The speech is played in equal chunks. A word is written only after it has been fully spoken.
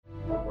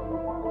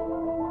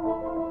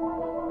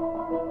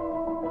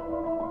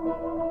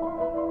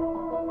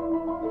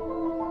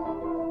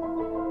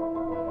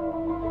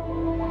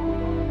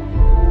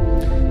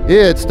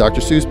It's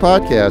Dr. Stu's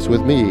podcast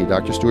with me,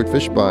 Dr. Stuart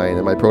Fishbein,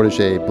 and my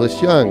protege,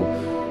 Blyss Young.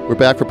 We're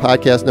back for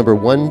podcast number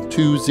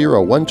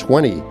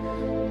 120.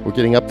 We're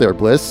getting up there,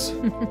 Blyss.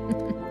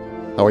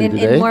 How are you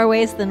today? In more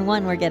ways than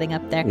one, we're getting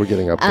up there. We're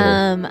getting up there.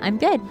 I'm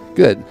good.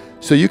 Good.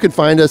 So you can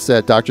find us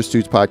at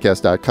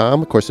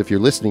drstuspodcast.com. Of course, if you're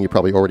listening, you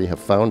probably already have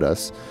found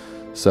us.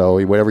 So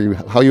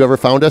how you ever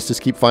found us, just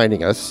keep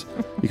finding us.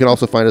 You can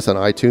also find us on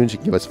iTunes. You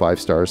can give us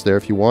 5 stars there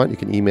if you want. You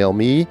can email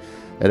me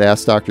at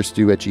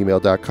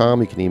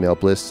askdrstu@gmail.com. You can email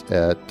Blyss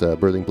at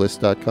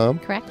birthingbliss.com.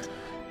 Correct.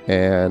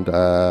 And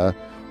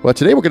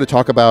today we're going to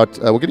talk about,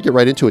 we're going to get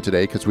right into it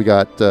today because we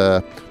got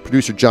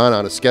producer John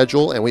on a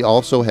schedule, and we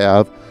also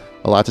have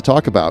a lot to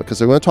talk about because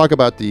we're going to talk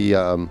about the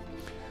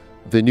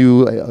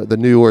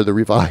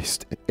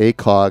revised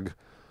ACOG,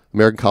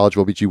 American College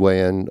of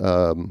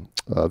OBGYN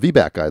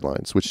VBAC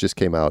guidelines, which just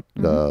came out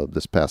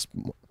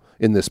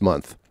this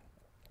month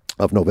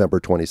of November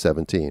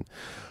 2017.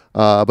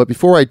 But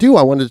before I do,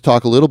 I wanted to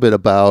talk a little bit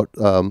about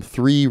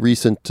 3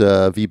 recent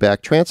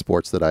VBAC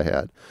transports that I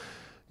had.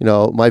 You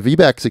know, my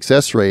VBAC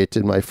success rate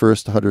in my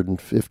first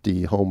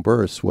 150 home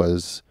births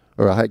was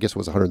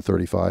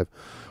 135,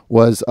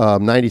 was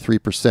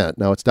 93%.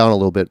 Now it's down a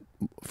little bit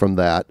from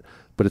that,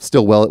 but it's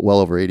still well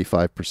over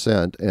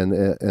 85%,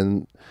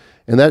 and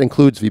that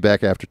includes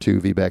VBAC after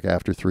 2, VBAC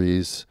after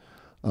 3s.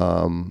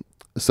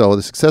 So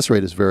the success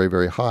rate is very,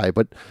 very high.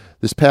 But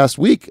this past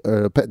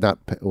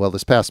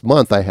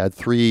month, I had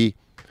 3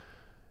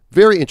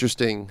 very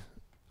interesting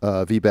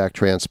VBAC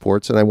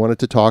transports, and I wanted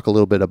to talk a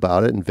little bit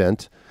about it and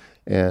vent.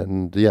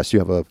 And yes, you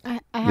have a.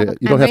 I'm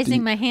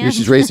raising my hand.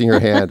 She's raising her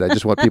hand. I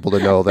just want people to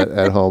know that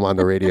at home on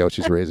the radio,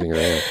 she's raising her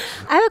hand.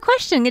 I have a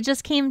question. It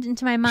just came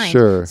into my mind.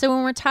 Sure. So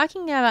when we're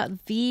talking about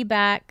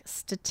VBAC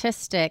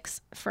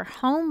statistics for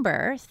home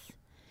birth,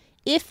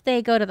 if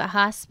they go to the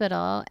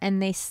hospital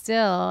and they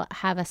still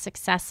have a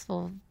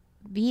successful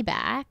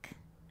VBAC,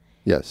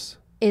 yes,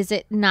 is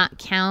it not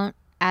count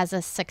as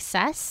a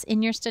success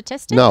in your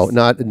statistics? No,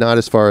 not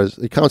as far as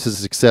it counts as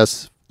a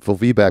successful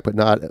VBAC, but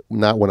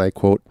not when I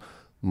quote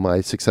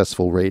my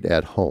successful rate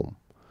at home.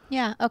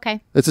 Yeah,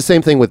 okay. It's the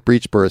same thing with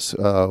breech births.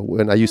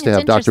 When I used to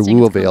have Dr.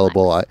 Wu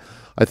available,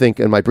 I think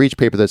in my breech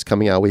paper that's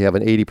coming out, we have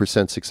an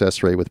 80%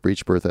 success rate with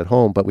breech birth at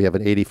home, but we have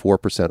an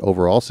 84%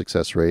 overall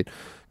success rate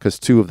because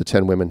 2 of the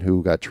 10 women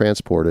who got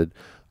transported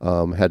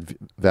had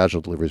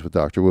vaginal deliveries with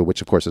Dr. Wu,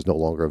 which of course is no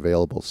longer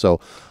available. So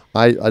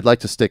I'd like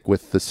to stick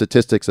with the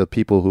statistics of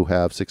people who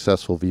have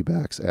successful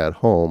VBACs at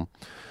home.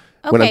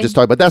 Okay. When I'm just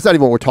talking, but that's not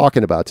even what we're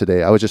talking about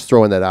today. I was just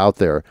throwing that out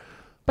there.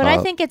 But I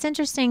think it's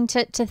interesting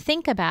to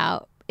think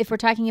about if we're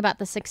talking about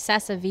the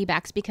success of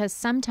VBACs, because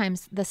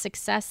sometimes the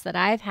success that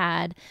I've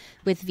had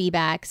with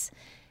VBACs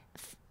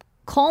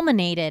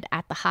culminated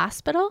at the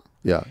hospital.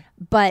 Yeah.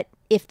 But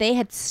if they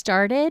had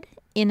started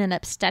in an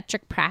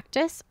obstetric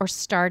practice or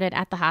started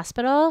at the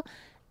hospital,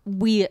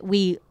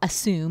 we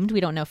assumed,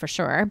 we don't know for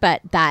sure,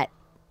 but that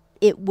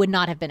it would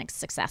not have been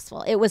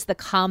successful. It was the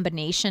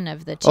combination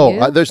of the 2.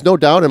 Oh, there's no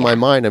doubt in my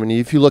mind. I mean,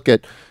 if you look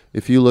at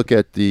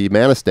the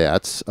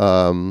Manistats,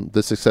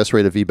 the success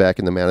rate of VBAC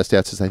in the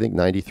Manistats is, I think,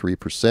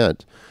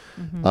 93%.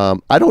 Mm-hmm.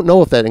 I don't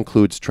know if that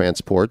includes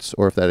transports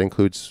or if that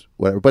includes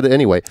whatever. But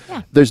anyway,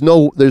 there's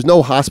no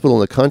hospital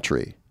in the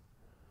country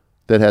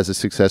that has a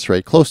success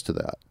rate close to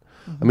that.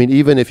 Mm-hmm. I mean,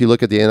 even if you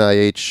look at the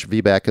NIH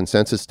VBAC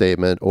consensus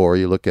statement, or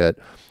you look at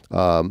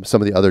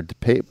some of the other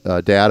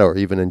data, or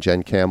even in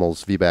Jen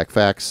Camel's VBAC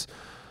Facts,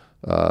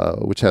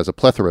 which has a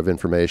plethora of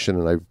information,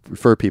 and I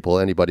refer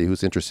anybody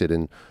who's interested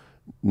in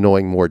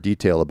knowing more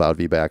detail about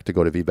VBAC to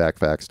go to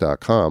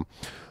vbacfacts.com.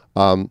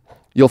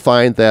 You'll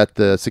find that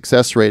the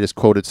success rate is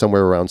quoted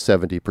somewhere around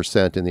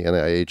 70% in the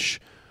NIH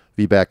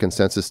VBAC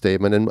consensus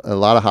statement, and a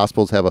lot of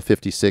hospitals have a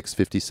 56,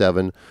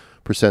 57%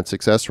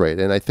 success rate.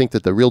 And I think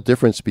that the real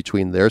difference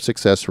between their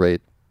success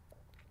rate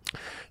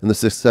and the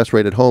success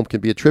rate at home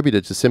can be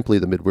attributed to simply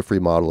the midwifery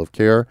model of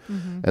care,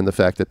 and the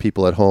fact that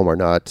people at home are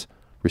not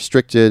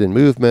restricted in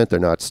movement, they're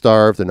not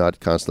starved, they're not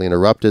constantly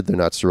interrupted, they're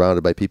not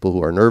surrounded by people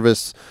who are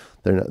nervous,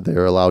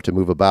 they're allowed to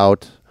move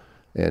about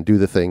and do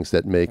the things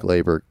that make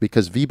labor,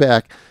 because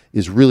VBAC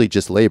is really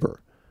just labor.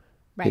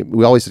 Right.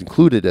 We always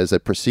include it as a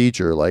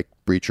procedure like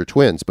breech or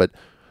twins, but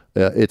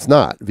it's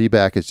not.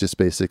 VBAC is just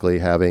basically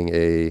having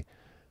a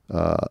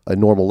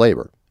normal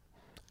labor.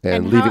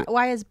 And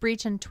why is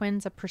breech and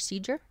twins a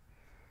procedure?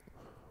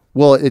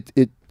 Well,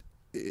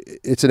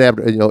 it's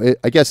an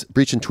I guess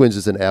breech and twins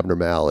is an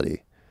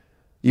abnormality.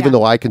 Even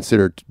though I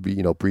consider,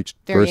 breech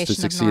births to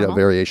succeed a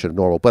variation of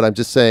normal. But I'm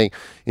just saying,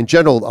 in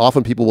general,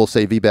 often people will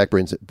say VBAC,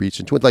 breech,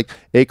 and twins. Like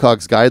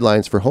ACOG's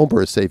guidelines for home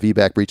births say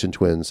VBAC, breech, and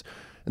twins,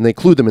 and they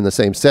include them in the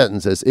same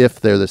sentence as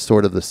if they're the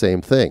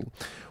same thing.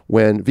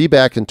 When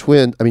VBAC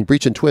and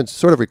breech and twins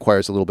sort of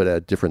requires a little bit of a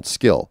different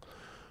skill,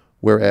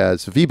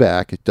 whereas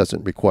VBAC, it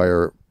doesn't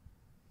require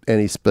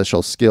any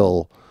special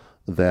skill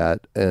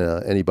that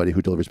anybody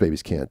who delivers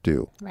babies can't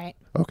do. Right.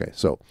 Okay,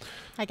 so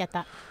I get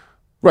that.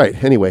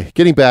 Right. Anyway,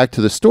 getting back to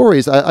the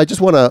stories, I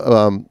just want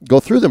to go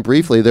through them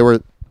briefly. There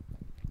were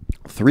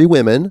 3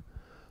 women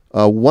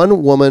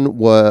One woman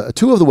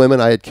two of the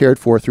women I had cared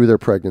for through their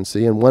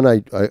pregnancy, and one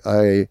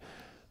I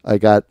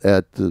got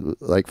at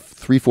like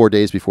 3-4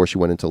 days before she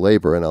went into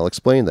labor, and I'll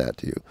explain that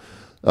to you.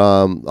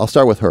 I'll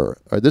start with her.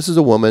 This is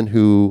a woman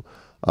who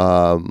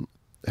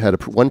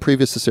had one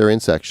previous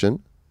cesarean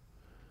section.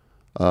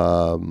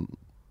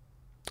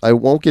 I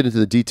won't get into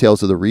the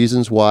details of the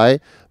reasons why,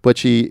 but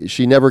she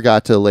never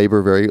got to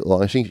labor very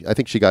long. I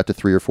think she got to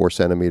 3 or 4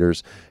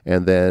 centimeters,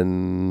 and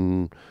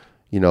then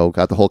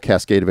got the whole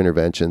cascade of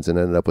interventions and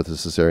ended up with a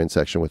cesarean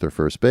section with her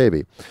first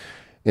baby.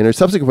 In her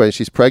subsequent pregnancy,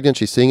 she's pregnant.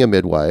 She's seeing a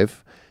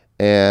midwife,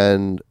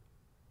 and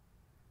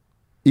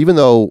even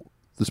though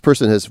this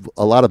person has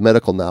a lot of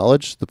medical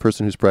knowledge, the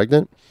person who's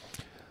pregnant,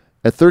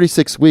 at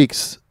 36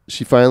 weeks,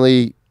 she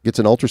finally gets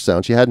an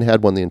ultrasound. She hadn't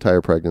had one the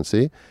entire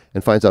pregnancy,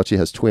 and finds out she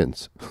has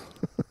twins.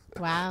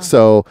 Wow.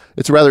 So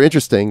it's rather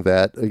interesting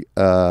that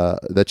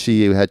that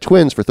she had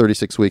twins for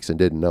 36 weeks and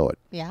didn't know it.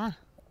 Yeah.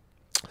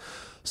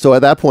 So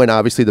at that point,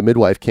 obviously, the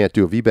midwife can't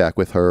do a VBAC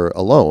with her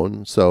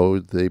alone. So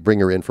they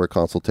bring her in for a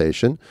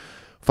consultation,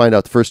 find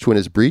out the first twin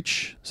is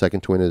breech,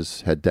 second twin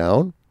is head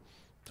down.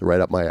 So right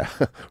up my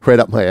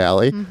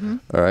alley. Mm-hmm.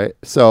 All right.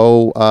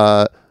 So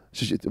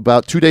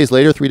about 3 days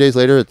later,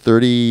 at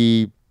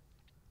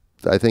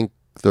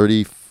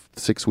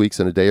 36 weeks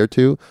and a day or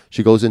two,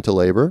 she goes into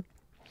labor.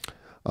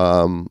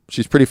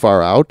 She's pretty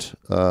far out.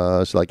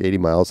 She's like 80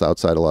 miles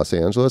outside of Los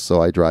Angeles.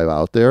 So I drive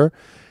out there,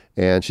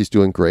 and she's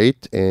doing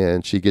great.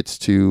 And she gets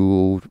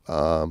to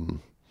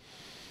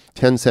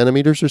 10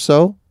 centimeters or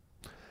so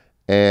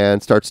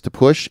and starts to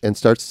push and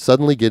starts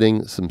suddenly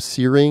getting some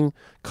searing,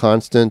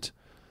 constant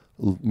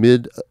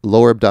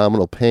lower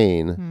abdominal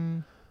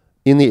pain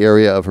in the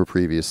area of her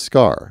previous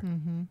scar.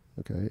 Mm-hmm.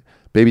 Okay.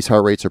 Baby's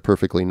heart rates are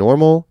perfectly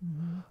normal.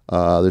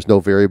 Mm-hmm. There's no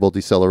variable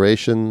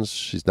decelerations.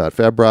 She's not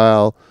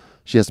febrile.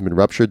 She hasn't been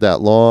ruptured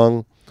that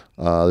long.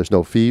 There's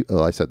no fever.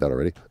 Oh, I said that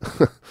already.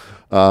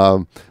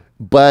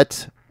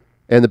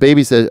 And the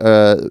baby's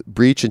at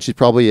breech, and she's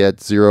probably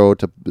at 0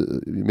 to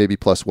maybe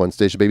 +1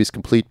 stage. The baby's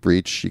complete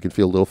breech. You can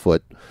feel a little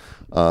foot.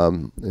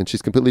 And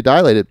she's completely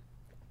dilated.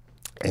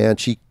 And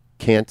she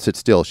can't sit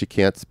still. She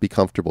can't be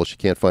comfortable. She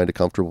can't find a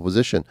comfortable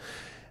position.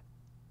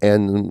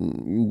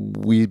 And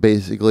we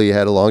basically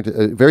had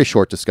a very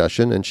short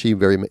discussion, and she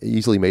very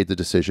easily made the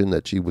decision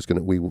that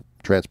we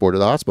transport her to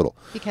the hospital.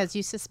 Because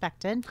you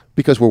suspected?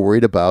 Because we're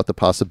worried about the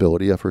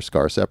possibility of her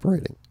scar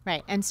separating.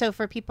 Right. And so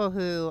for people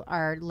who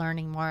are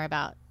learning more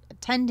about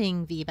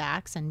attending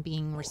VBACs and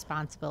being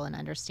responsible and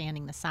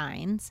understanding the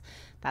signs,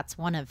 that's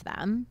one of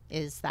them,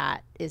 is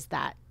that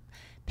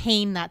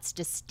pain that's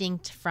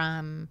distinct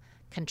from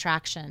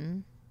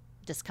contraction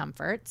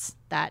discomforts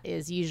that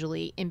is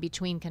usually in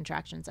between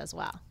contractions as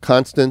well.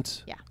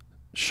 Constant,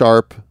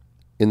 sharp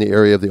in the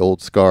area of the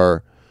old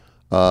scar.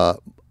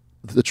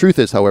 The truth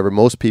is, however,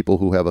 most people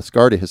who have a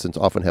scar dehiscence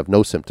often have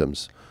no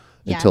symptoms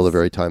until the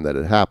very time that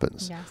it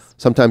happens. Yes.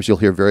 Sometimes you'll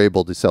hear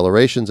variable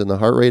decelerations in the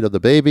heart rate of the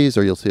babies,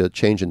 or you'll see a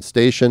change in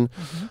station.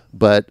 Mm-hmm.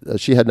 But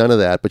she had none of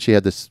that, but she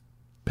had this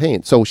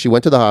pain. So she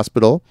went to the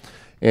hospital,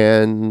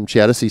 and she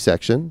had a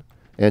C-section,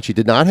 and she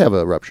did not have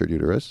a ruptured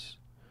uterus.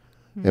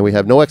 And we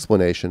have no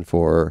explanation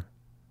for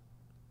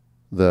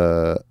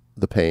the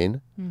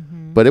pain,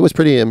 but it was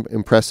pretty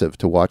impressive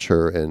to watch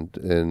her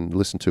and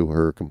listen to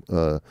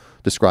her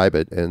describe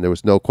it. And there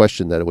was no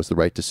question that it was the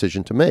right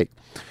decision to make.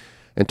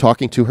 And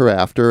talking to her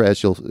after,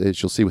 as you'll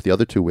see with the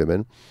other two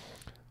women,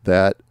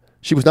 that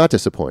she was not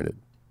disappointed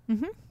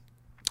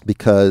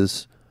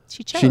because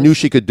she knew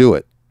she could do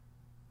it,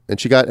 and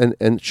she got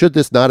and should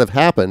this not have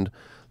happened,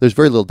 there's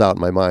very little doubt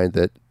in my mind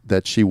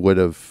that she would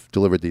have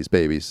delivered these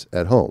babies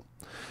at home.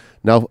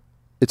 Now,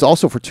 it's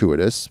also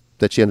fortuitous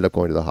that she ended up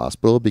going to the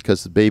hospital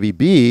because the baby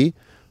B,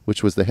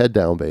 which was the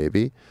head-down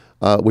baby,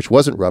 which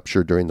wasn't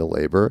ruptured during the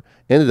labor,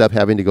 ended up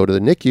having to go to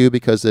the NICU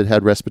because it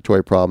had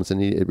respiratory problems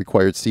and it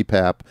required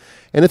CPAP.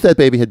 And if that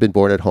baby had been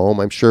born at home,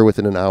 I'm sure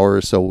within an hour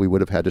or so we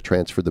would have had to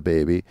transfer the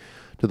baby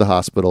to the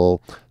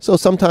hospital. So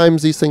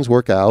sometimes these things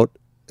work out.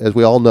 As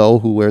we all know,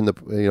 who we're in the,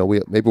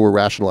 maybe we're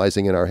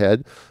rationalizing in our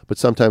head, but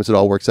sometimes it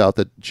all works out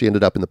that she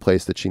ended up in the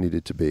place that she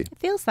needed to be. It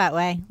feels that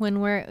way when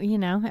we're,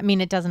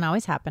 it doesn't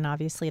always happen,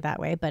 obviously, that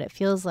way, but it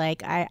feels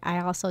like I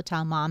also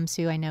tell moms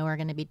who I know are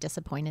going to be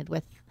disappointed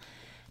with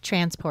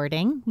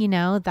transporting,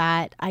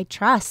 that I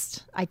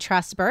trust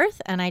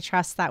birth, and I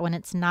trust that when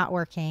it's not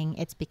working,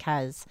 it's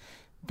because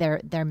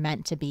they're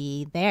meant to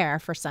be there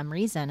for some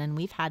reason. And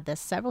we've had this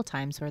several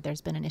times where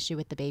there's been an issue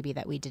with the baby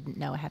that we didn't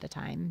know ahead of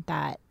time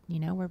that,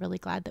 we're really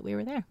glad that we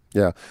were there.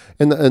 Yeah.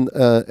 And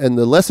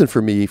the lesson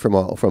for me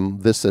from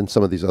this and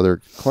some of these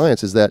other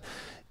clients is that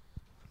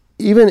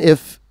even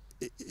if,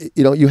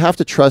 you have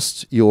to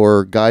trust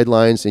your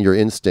guidelines and your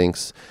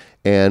instincts.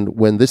 And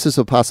when this is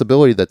a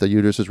possibility that the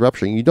uterus is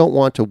rupturing, you don't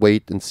want to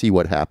wait and see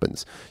what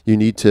happens. You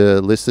need to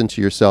listen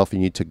to yourself. You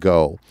need to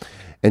go.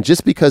 And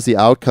just because the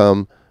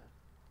outcome,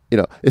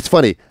 it's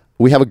funny.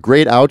 We have a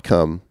great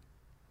outcome,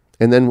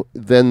 and then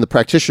the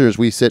practitioners,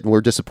 we sit and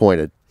we're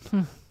disappointed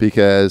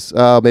because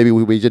maybe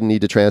we didn't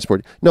need to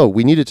transport. No,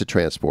 we needed to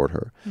transport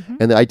her.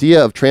 And the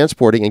idea of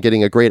transporting and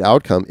getting a great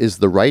outcome is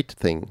the right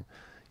thing.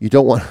 You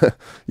don't want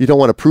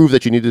to prove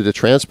that you needed to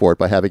transport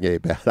by having a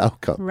bad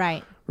outcome.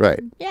 Right.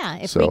 Right. Yeah.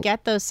 If we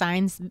get those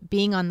signs,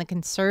 being on the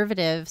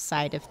conservative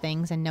side of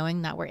things and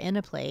knowing that we're in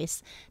a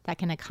place that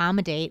can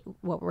accommodate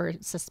what we're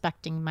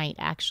suspecting might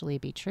actually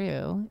be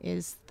true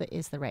is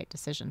the right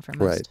decision for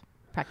most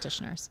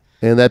practitioners.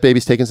 And that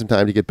baby's taken some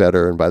time to get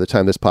better. And by the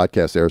time this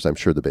podcast airs, I'm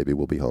sure the baby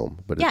will be home.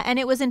 But and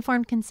it was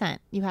informed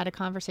consent. You had a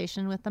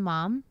conversation with the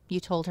mom.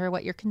 You told her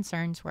what your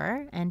concerns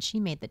were, and she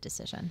made the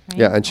decision. Right?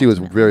 Yeah, and she was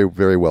very,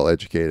 very well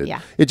educated. Yeah.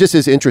 It just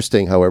is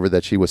interesting, however,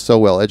 that she was so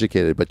well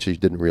educated, but she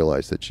didn't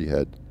realize that she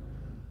had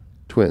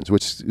twins.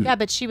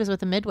 But she was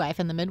with a midwife,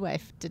 and the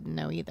midwife didn't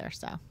know either.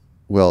 So.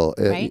 Well,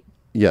 right.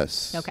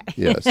 Yes. Okay.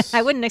 Yes.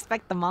 I wouldn't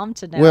expect the mom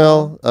to know.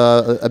 Well,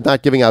 I'm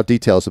not giving out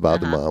details about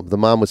the mom. The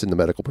mom was in the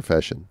medical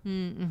profession.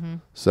 Mm-hmm.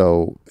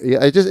 So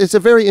it's a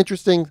very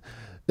interesting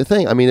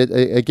thing. I mean,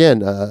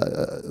 again,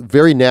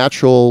 very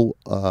natural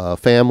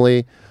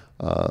family.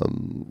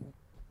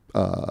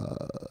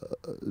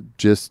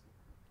 Just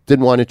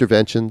didn't want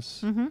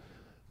interventions.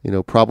 Mm-hmm.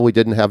 Probably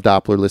didn't have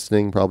Doppler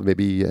listening. Probably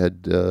maybe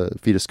had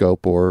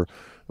fetoscope or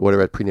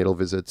whatever at prenatal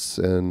visits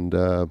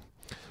and.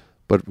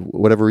 But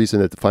whatever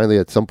reason, finally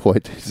at some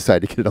point, they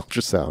decided to get an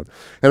ultrasound.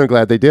 And I'm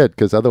glad they did,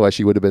 because otherwise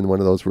she would have been one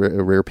of those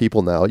rare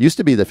people now. It used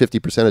to be that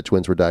 50% of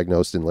twins were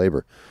diagnosed in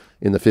labor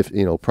in the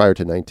prior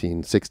to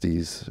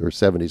 1960s or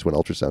 70s when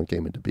ultrasound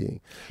came into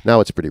being.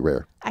 Now it's pretty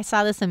rare. I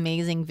saw this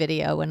amazing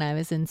video when I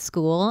was in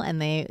school, and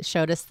they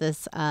showed us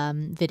this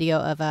video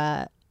of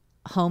a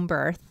home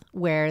birth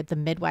where the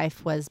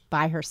midwife was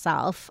by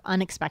herself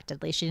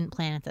unexpectedly. She didn't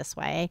plan it this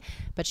way,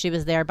 but she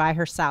was there by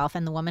herself,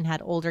 and the woman had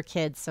older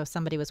kids, so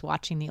somebody was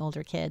watching the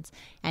older kids,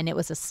 and it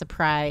was a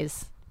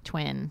surprise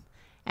twin.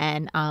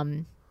 And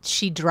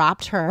she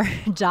dropped her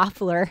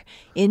Doppler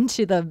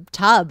into the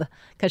tub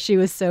because she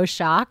was so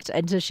shocked,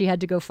 and so she had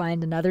to go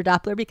find another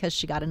Doppler because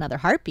she got another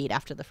heartbeat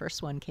after the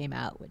first one came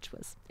out,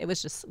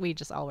 we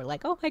just all were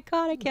like, oh my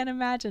God, I can't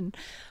imagine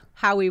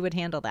how we would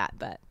handle that.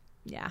 But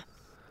yeah.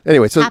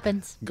 Anyway, so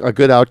happens. A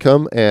good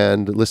outcome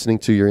and listening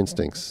to your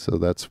instincts. So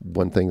that's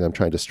one thing that I'm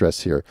trying to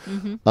stress here.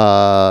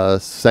 Mm-hmm.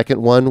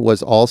 Second one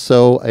was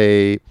also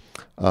a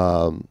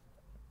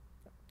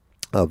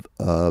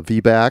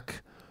VBAC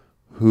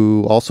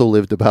who also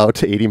lived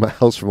about 80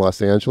 miles from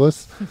Los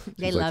Angeles.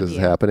 They love this you.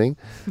 Is happening.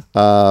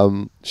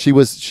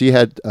 She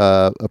had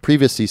a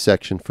previous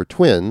C-section for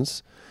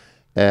twins,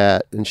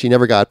 and she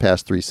never got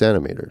past 3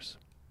 centimeters.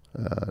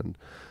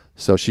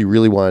 So she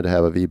really wanted to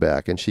have a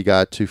VBAC, and she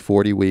got to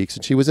 40 weeks,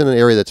 and she was in an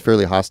area that's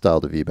fairly hostile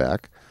to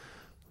VBAC.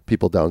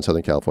 People down in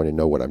Southern California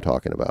know what I'm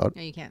talking about.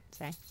 No, you can't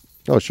say.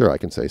 Oh, sure, I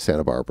can say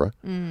Santa Barbara.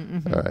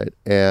 Mm-hmm. All right.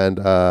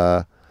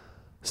 And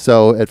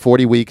so at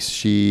 40 weeks,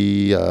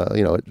 she's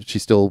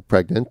still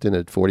pregnant, and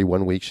at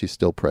 41 weeks, she's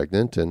still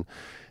pregnant, and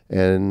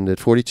at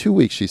 42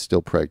 weeks, she's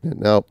still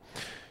pregnant. Now,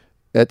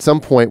 at some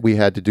point, we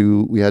had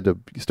to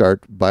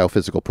start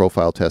biophysical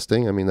profile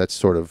testing. I mean, that's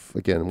sort of,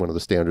 again, one of the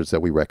standards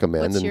that we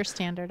recommend. What's your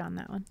standard on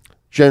that one?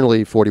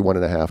 Generally 41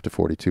 and a half to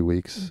 42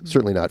 weeks. Mm-hmm.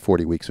 Certainly not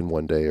 40 weeks in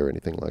one day or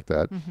anything like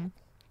that. Mm-hmm.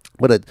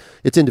 But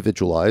it's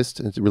individualized.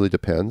 It really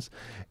depends.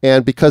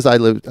 And because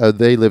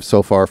they live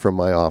so far from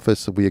my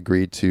office, we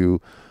agreed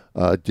to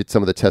did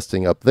some of the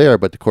testing up there.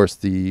 But of course,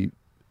 the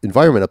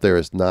environment up there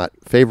is not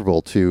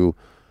favorable to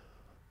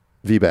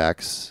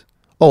VBACs.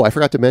 Oh, I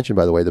forgot to mention,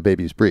 by the way, the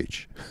baby's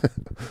breech.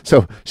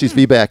 So she's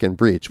VBAC and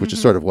breech, which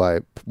is sort of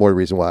more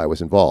reason why I was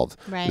involved.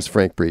 Right. Is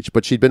frank breech.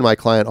 But she'd been my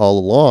client all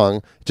along.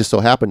 It just so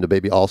happened the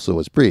baby also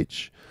was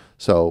breech.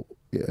 So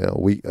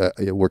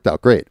it worked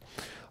out great.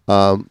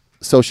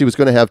 So she was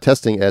going to have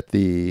testing at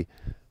the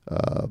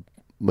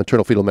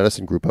maternal fetal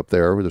medicine group up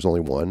there, where there's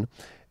only one.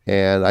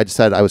 And I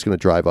decided I was going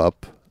to drive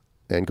up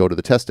and go to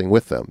the testing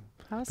with them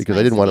because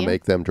I didn't want to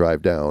make them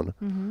drive down.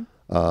 Mm-hmm.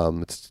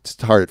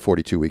 It's hard at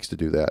 42 weeks to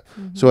do that.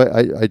 Mm-hmm. So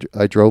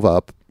I drove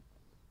up,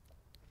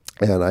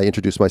 and I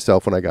introduced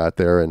myself when I got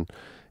there, and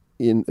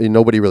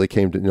nobody really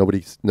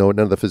none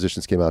of the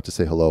physicians came out to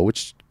say hello,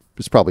 which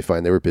was probably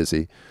fine. They were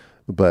busy,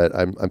 but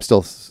I'm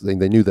still.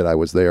 They knew that I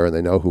was there, and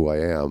they know who I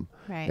am,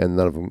 right. And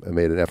none of them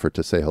made an effort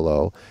to say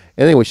hello.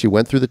 Anyway, she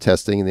went through the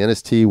testing, and the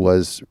NST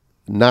was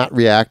not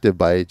reactive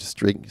by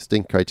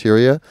distinct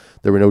criteria.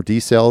 There were no D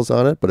cells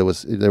on it, but there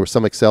were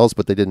some accels,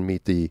 but they didn't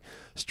meet the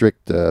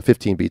strict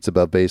 15 beats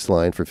above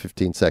baseline for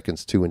 15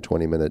 seconds, 2 and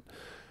 20 minute.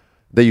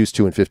 They use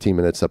 2 and 15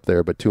 minutes up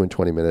there, but 2 and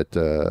 20 minute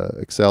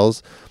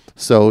accels.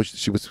 So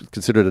she was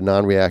considered a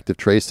non-reactive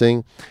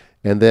tracing.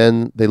 And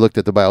then they looked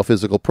at the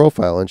biophysical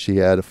profile, and she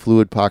had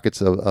fluid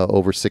pockets of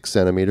over 6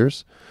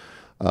 centimeters,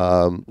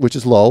 which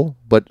is low,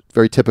 but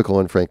very typical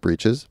in frank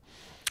breeches.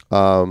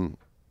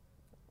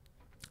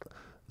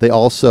 They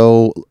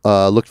also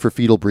looked for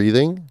fetal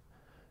breathing,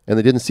 and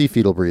they didn't see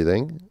fetal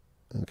breathing.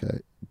 Okay,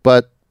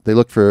 but they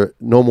looked for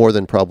no more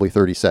than probably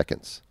 30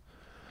 seconds.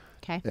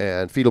 Okay.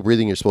 And fetal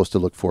breathing, you're supposed to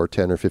look for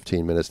 10 or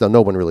 15 minutes. Now,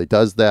 no one really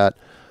does that,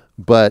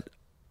 but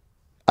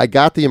I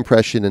got the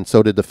impression, and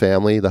so did the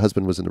family, the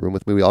husband was in the room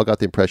with me, we all got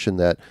the impression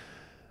that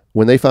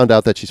when they found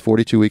out that she's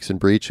 42 weeks in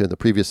breech in the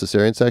previous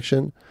cesarean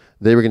section,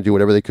 they were going to do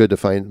whatever they could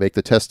to make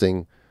the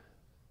testing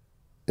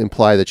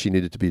imply that she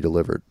needed to be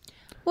delivered.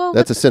 Well,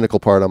 that's a cynical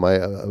part on my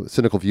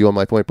cynical view on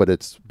my point, but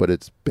it's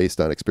based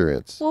on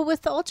experience. Well,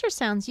 with the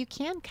ultrasounds, you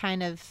can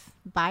kind of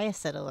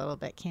bias it a little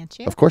bit, can't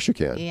you? Of course you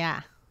can.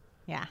 Yeah.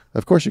 Yeah.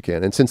 Of course you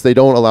can. And since they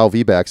don't allow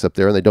VBACs up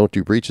there and they don't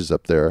do breaches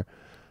up there,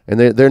 and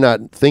they're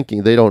not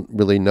thinking, they don't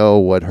really know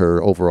what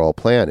her overall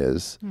plan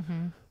is.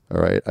 Mm-hmm.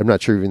 All right. I'm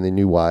not sure even they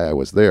knew why I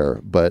was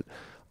there, but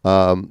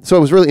so it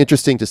was really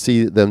interesting to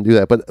see them do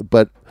that.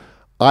 But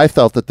I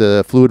felt that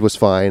the fluid was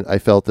fine. I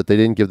felt that they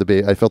didn't give the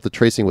baby. I felt the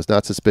tracing was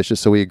not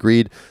suspicious. So we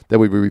agreed that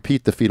we would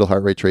repeat the fetal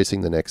heart rate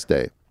tracing the next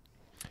day.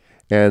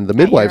 And the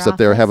midwives up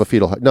there have a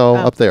fetal heart. No,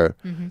 up there.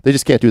 Mm-hmm. They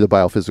just can't do the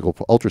biophysical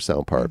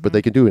ultrasound part, but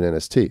they can do an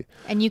NST.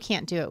 And you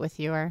can't do it with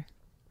your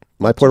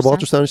my portable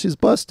ultrasound. She's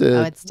busted.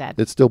 Oh, it's dead.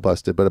 It's still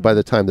busted. But by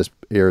the time this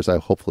airs, I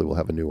hopefully will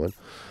have a new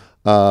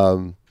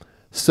one.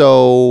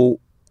 So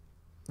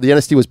the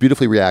NST was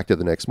beautifully reactive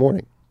the next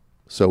morning.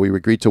 So we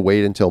agreed to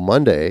wait until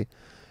Monday.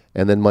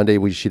 And then Monday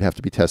she'd have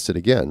to be tested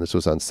again. This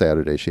was on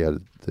Saturday. She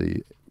had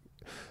and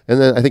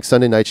then I think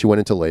Sunday night she went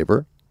into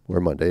labor, or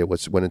Monday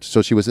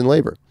so she was in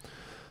labor.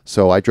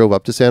 So I drove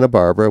up to Santa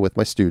Barbara with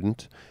my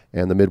student,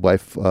 and the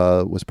midwife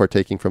was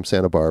partaking from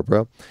Santa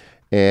Barbara,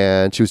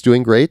 and she was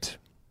doing great.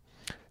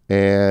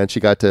 And she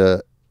got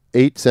to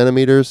 8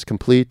 centimeters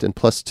complete and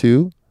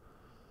 +2.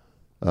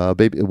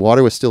 Baby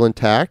water was still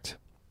intact.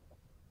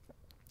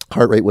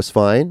 Heart rate was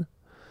fine.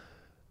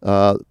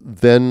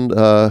 Then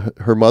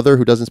her mother,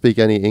 who doesn't speak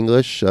any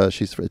English,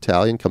 she's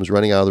Italian, comes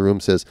running out of the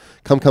room, says,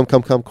 come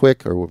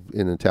quick, or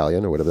in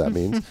Italian, or whatever that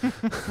means.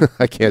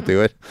 I can't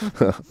do it.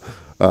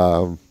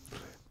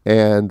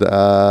 And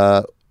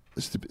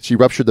she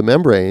ruptured the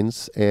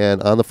membranes,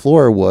 and on the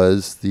floor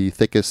was the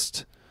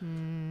thickest,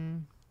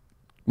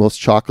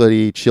 most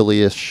chocolatey,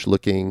 chili-ish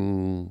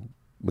looking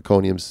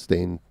meconium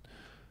stain.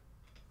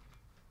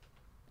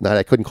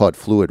 I couldn't call it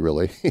fluid,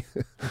 really. It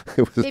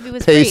was maybe it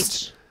was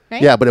paste. breech.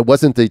 Right? Yeah, but it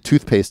wasn't the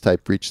toothpaste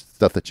type breech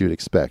stuff that you'd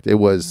expect. It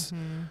was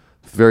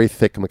very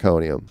thick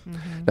meconium.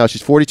 Mm-hmm. Now,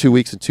 she's 42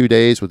 weeks and 2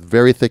 days with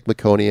very thick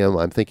meconium.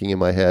 I'm thinking in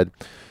my head,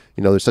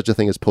 there's such a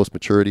thing as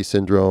post-maturity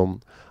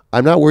syndrome.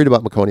 I'm not worried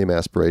about meconium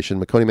aspiration.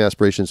 Meconium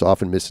aspiration is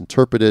often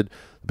misinterpreted.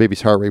 The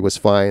baby's heart rate was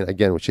fine.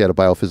 Again, she had a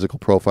biophysical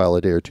profile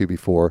a day or two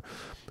before.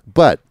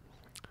 But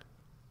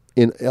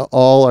in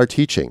all our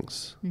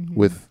teachings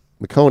with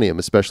meconium,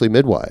 especially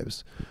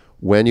midwives,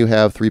 when you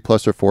have 3+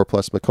 or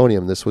 4+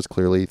 meconium, this was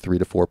clearly 3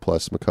 to 4+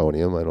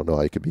 meconium. I don't know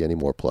how it could be any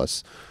more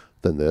plus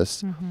than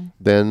this.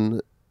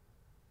 Then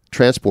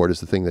transport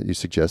is the thing that you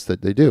suggest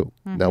that they do.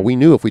 Now, we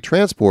knew if we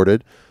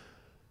transported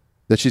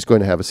that she's going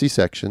to have a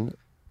C-section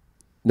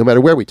no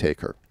matter where we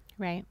take her.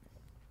 Right.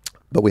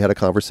 But we had a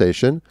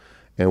conversation,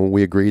 and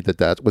we agreed that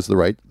that was the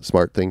right,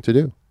 smart thing to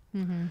do.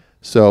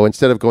 So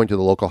instead of going to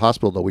the local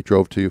hospital, though, we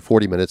drove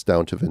 40 minutes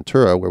down to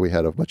Ventura, where we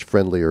had a much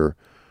friendlier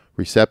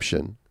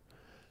reception.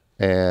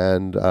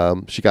 And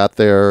she got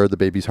there. The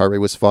baby's heart rate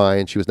was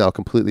fine. She was now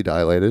completely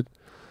dilated.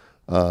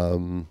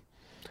 And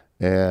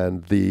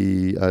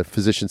the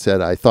physician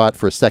said, I thought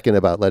for a second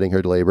about letting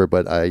her labor,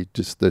 but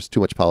there's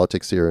too much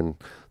politics here and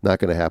not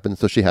going to happen.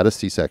 So she had a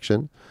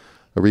C-section,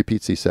 a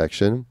repeat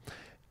C-section.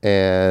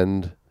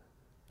 And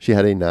she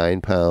had a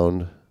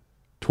 9-pound,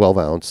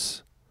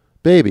 12-ounce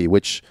baby,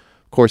 which,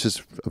 of course,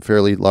 is a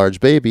fairly large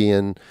baby.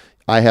 And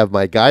I have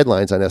my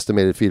guidelines on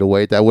estimated fetal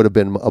weight. That would have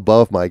been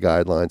above my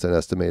guidelines on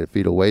estimated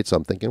fetal weight. So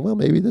I'm thinking, well,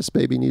 maybe this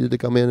baby needed to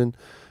come in and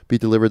be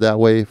delivered that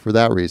way for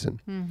that reason.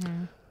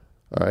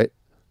 All right.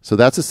 So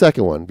that's the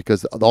second one,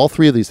 because all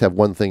three of these have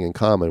one thing in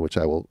common, which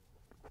I will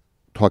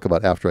talk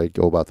about after I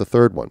go about the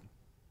third one.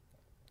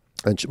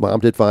 And mom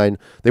did fine.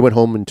 They went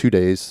home in 2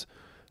 days.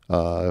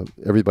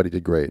 Everybody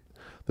did great.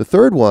 The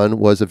third one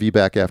was a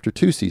VBAC after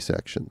 2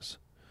 C-sections,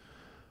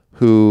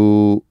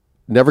 who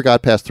never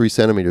got past 3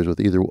 centimeters with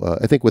either,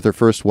 I think with her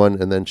first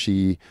one, and then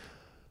she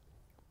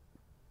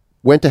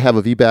went to have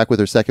a VBAC with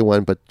her second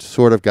one, but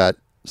sort of got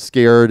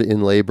scared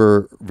in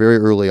labor very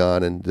early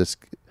on and just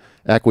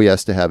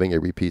acquiesced to having a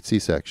repeat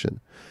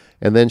C-section.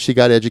 And then she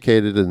got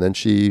educated, and then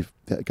she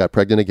got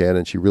pregnant again,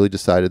 and she really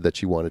decided that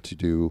she wanted to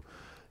do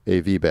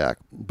a VBAC.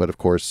 But of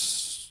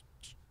course,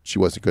 she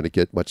wasn't going to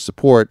get much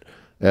support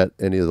at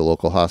any of the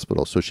local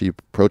hospitals. So she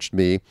approached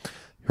me.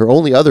 Her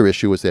only other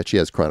issue was that she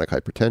has chronic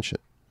hypertension.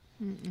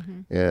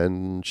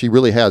 And she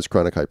really has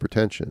chronic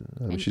hypertension.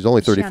 I mean, she's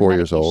only 34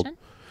 years old.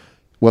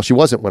 Well, she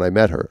wasn't when I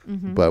met her,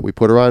 but we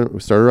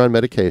started her on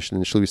medication.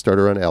 Initially, we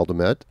started her on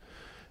Aldomet,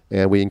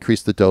 and we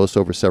increased the dose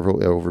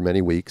over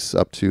many weeks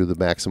up to the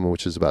maximum,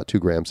 which is about 2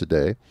 grams a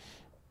day.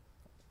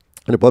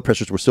 And her blood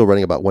pressures were still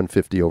running about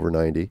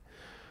 150/90.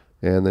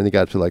 And then they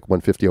got to like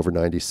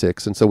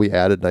 150/96. And so we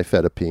added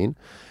nifedipine.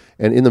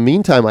 And in the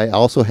meantime, I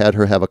also had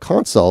her have a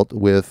consult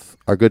with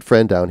our good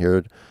friend down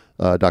here,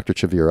 Dr.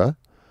 Chavira,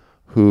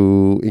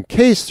 who, in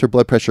case her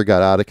blood pressure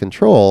got out of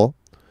control,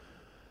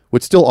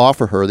 would still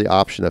offer her the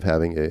option of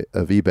having a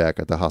VBAC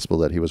at the hospital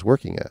that he was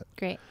working at.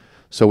 Great.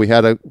 So we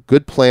had a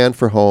good plan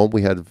for home.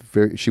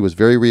 She was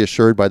very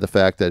reassured by the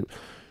fact that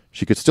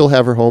she could still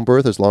have her home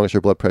birth as long as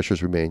her blood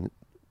pressures remain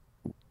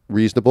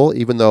reasonable,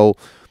 even though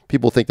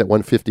people think that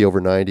 150 over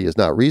 90 is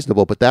not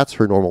reasonable, but that's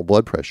her normal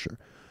blood pressure.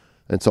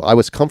 And so I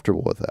was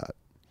comfortable with that.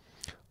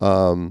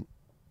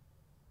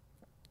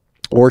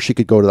 Or she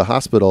could go to the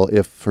hospital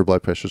if her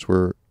blood pressures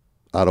were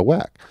out of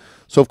whack.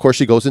 So of course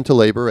she goes into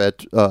labor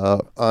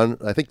on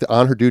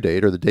her due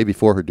date or the day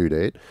before her due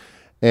date,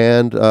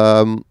 and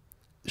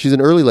she's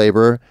in early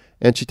labor,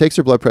 and she takes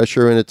her blood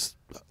pressure, and it's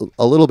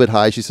a little bit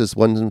high. She says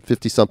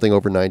 150 something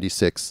over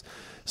 96.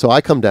 So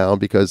I come down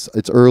because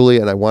it's early,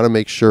 and I want to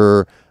make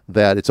sure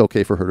that it's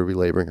okay for her to be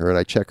laboring her. And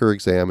I check her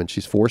exam, and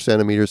she's 4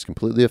 centimeters,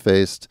 completely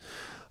effaced,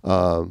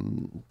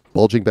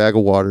 bulging bag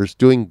of waters,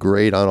 doing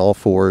great on all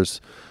fours.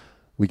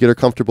 We get her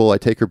comfortable. I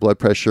take her blood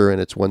pressure,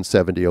 and it's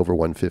 170 over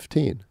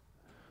 115.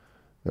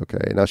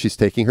 Okay, now she's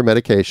taking her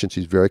medication.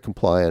 She's very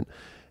compliant.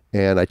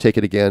 And I take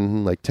it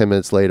again like 10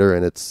 minutes later,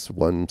 and it's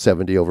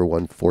 170 over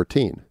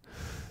 114.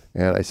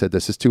 And I said,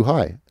 this is too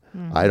high.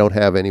 Mm-hmm. I don't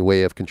have any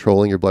way of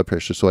controlling your blood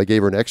pressure. So I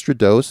gave her an extra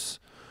dose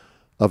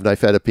of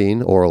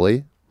nifedipine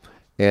orally.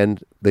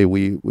 And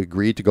we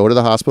agreed to go to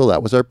the hospital.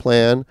 That was our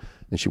plan.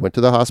 And she went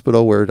to the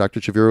hospital where Dr.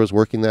 Chavira was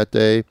working that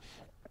day.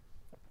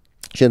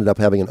 She ended up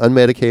having an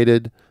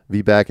unmedicated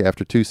VBAC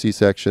after 2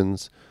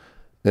 C-sections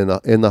in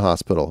the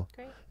hospital.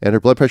 Great. And her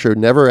blood pressure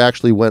never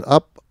actually went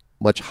up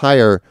much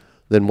higher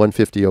than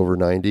 150 over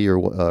 90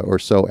 or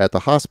so at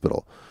the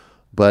hospital.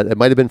 But it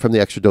might have been from the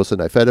extra dose of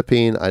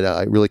nifedipine.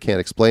 I really can't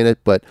explain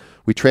it, but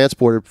we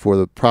transported for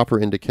the proper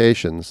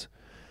indications.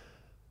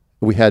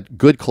 We had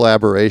good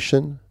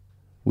collaboration.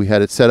 We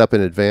had it set up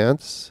in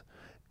advance.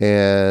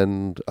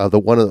 And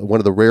one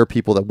of the rare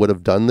people that would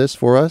have done this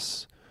for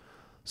us,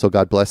 so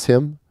God bless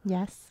him.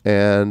 Yes.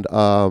 And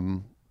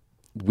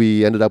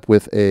we ended up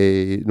with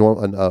a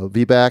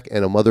VBAC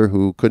and a mother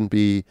who couldn't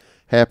be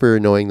happier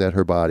knowing that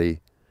her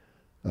body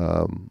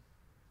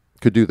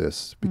could do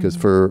this, because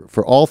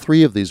for all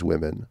 3 of these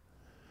women,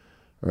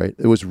 right,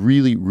 it was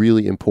really,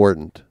 really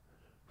important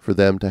for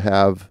them to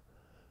have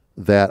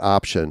that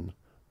option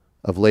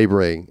of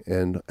laboring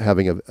and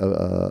having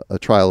a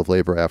trial of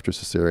labor after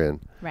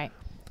cesarean. Right.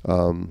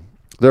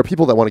 There are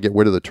people that want to get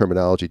rid of the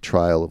terminology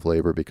trial of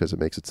labor because it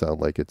makes it sound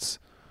like it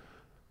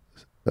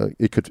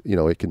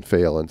can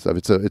fail and stuff.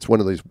 It's one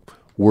of these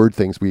word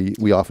things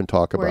we often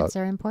talk about. Words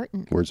are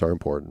important. Words are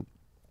important.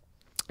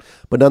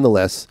 But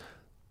nonetheless,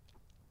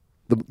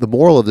 the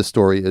moral of the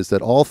story is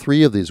that all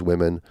 3 of these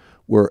women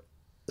were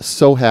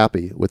so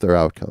happy with their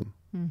outcome,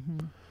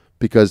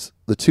 because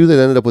the 2 that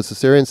ended up with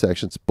cesarean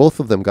sections, both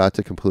of them got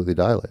to completely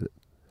dilated.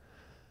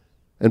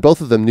 And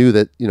both of them knew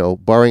that,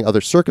 barring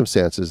other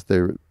circumstances,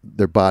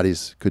 their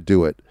bodies could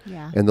do it.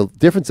 Yeah. And the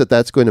difference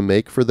that's going to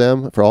make for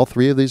them, for all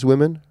 3 of these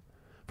women,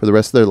 for the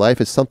rest of their life,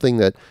 is something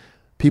that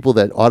people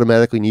that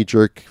automatically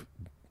knee-jerk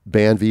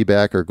ban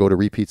VBAC or go to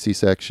repeat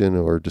C-section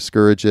or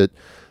discourage it,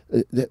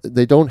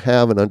 they don't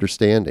have an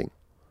understanding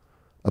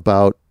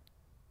about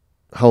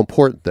how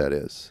important that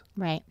is.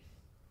 Right.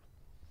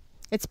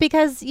 It's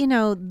because,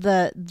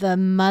 the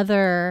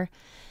mother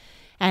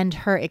and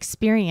her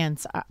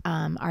experience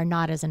are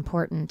not as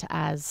important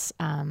as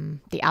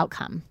the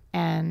outcome.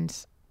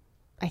 And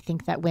I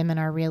think that women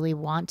are really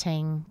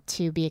wanting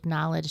to be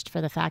acknowledged for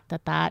the fact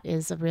that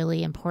is a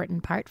really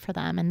important part for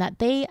them, and that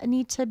they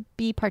need to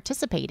be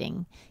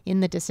participating in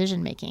the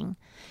decision making.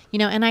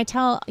 And I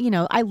tell,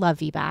 I love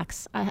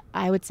VBACs.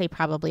 I would say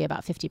probably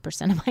about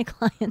 50% of my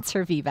clients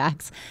are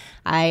VBACs.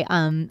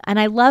 And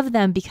I love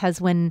them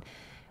because when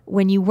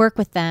you work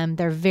with them,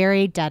 they're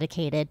very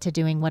dedicated to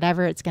doing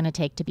whatever it's going to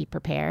take to be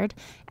prepared.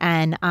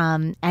 And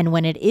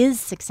when it is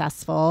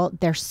successful,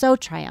 they're so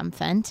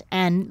triumphant.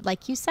 And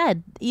like you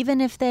said,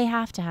 even if they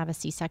have to have a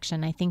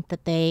C-section, I think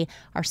that they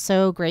are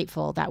so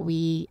grateful that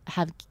we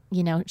have,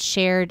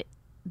 shared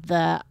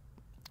the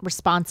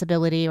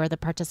responsibility or the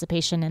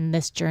participation in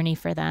this journey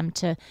for them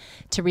to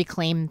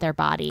reclaim their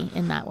body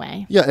in that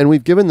way. Yeah, and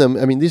we've given them.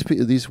 I mean,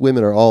 these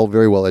women are all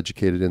very well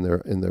educated in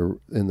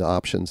the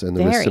options and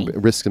the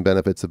risks and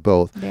benefits of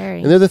both.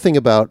 Very. And the other thing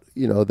about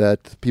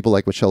that people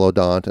like Michelle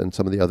O'Donnell and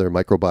some of the other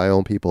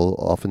microbiome people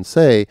often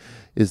say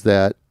is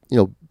that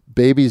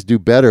babies do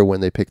better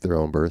when they pick their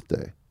own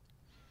birthday.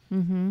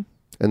 Mm-hmm.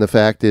 And the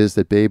fact is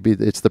that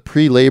it's the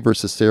pre-labor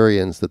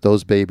cesareans that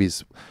those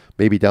babies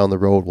maybe down the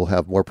road will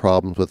have more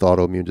problems with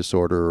autoimmune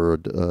disorder or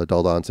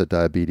adult onset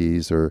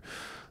diabetes or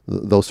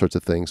those sorts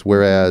of things.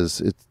 Whereas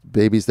it's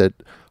babies that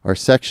are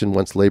sectioned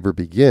once labor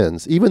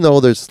begins, even though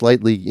there's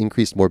slightly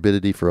increased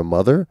morbidity for a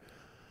mother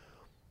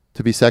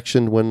to be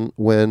sectioned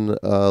when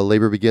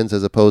labor begins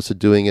as opposed to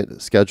doing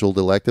it scheduled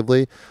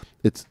electively,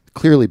 it's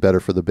clearly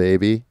better for the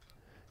baby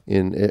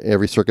in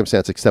every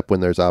circumstance, except when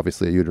there's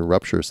obviously a uterine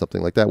rupture or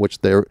something like that, which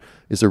there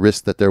is a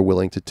risk that they're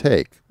willing to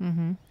take.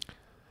 Mm-hmm.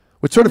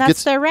 Which sort of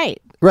gets their right.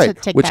 Right,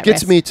 to take which that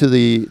gets risk. me to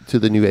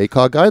the new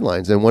ACOG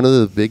guidelines. And one of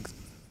the big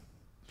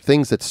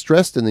things that's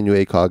stressed in the new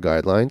ACOG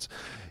guidelines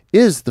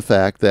is the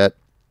fact that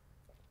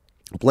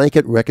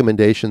blanket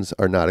recommendations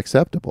are not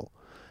acceptable,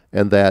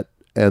 and that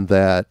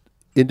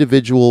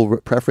individual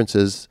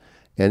preferences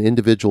and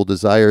individual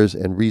desires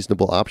and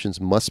reasonable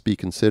options must be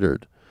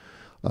considered.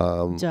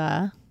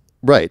 Duh.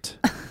 Right.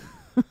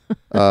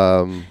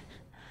 But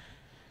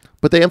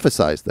they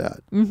emphasize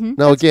that. Mm-hmm.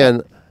 Now,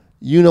 again,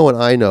 you know and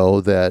I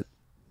know that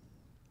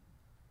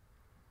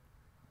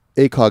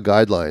ACOG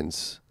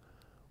guidelines,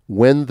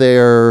 when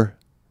they're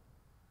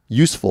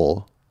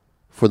useful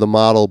for the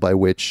model by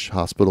which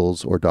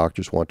hospitals or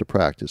doctors want to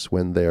practice,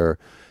 when their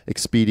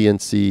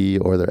expediency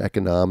or their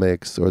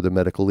economics or the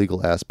medical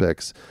legal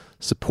aspects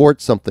support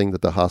something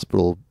that the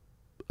hospital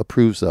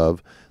approves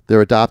of,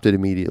 they're adopted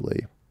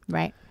immediately.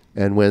 Right.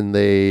 And when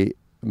they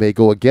may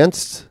go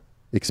against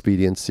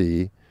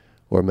expediency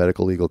or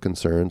medical legal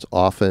concerns,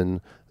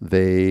 often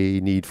they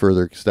need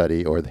further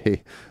study or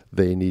they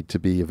need to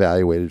be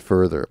evaluated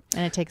further.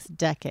 And it takes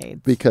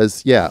decades.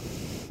 Because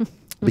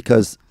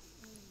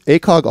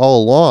ACOG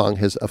all along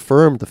has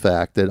affirmed the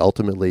fact that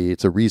ultimately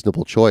it's a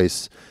reasonable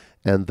choice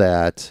and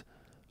that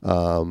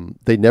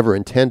they never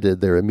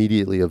intended their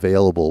immediately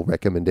available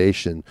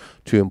recommendation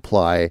to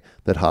imply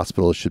that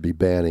hospitals should be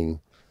banning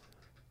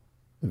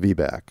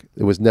VBAC.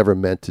 It was never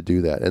meant to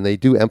do that. And they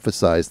do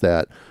emphasize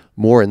that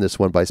more in this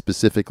one by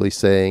specifically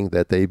saying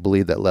that they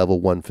believe that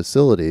level 1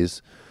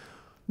 facilities,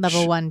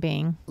 Level 1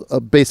 being? a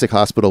basic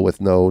hospital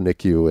with no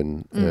NICU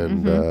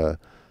and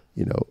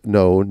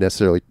no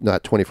necessarily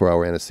not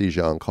 24-hour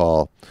anesthesia on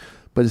call,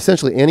 but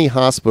essentially any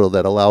hospital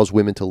that allows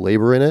women to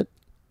labor in it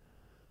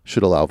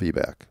should allow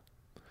VBAC,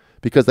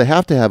 because they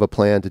have to have a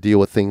plan to deal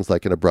with things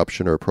like an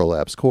abruption or a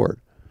prolapse cord.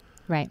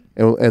 Right.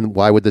 And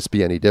why would this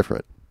be any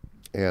different?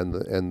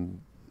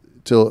 And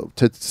to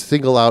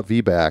single out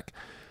VBAC,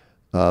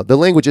 the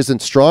language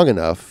isn't strong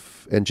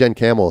enough. And Jen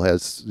Camel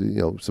has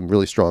some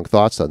really strong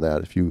thoughts on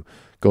that. If you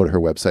go to her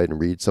website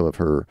and read some of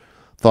her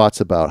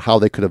thoughts about how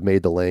they could have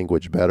made the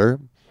language better.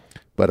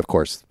 But of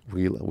course,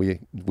 we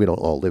don't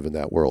all live in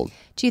that world.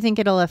 Do you think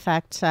it'll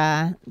affect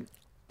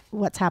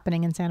what's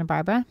happening in Santa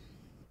Barbara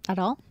at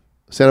all?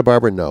 Santa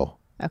Barbara, no.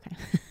 Okay.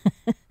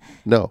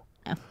 No.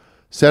 Oh.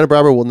 Santa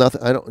Barbara will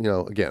nothing. I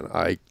don't. Again,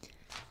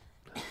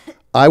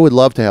 I would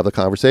love to have the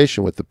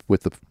conversation with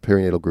the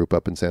perinatal group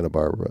up in Santa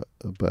Barbara,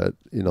 but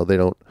they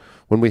don't.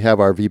 When we have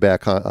our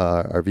VBAC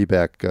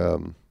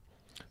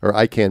or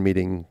ICANN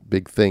meeting,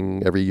 big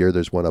thing every year.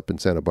 There's one up in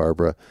Santa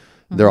Barbara.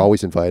 Mm-hmm. They're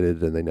always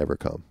invited, and they never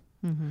come.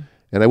 Mm-hmm.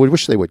 And I would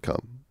wish they would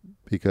come,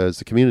 because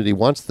the community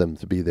wants them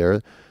to be there.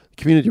 The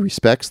community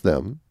respects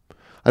them.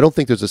 I don't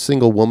think there's a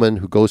single woman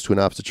who goes to an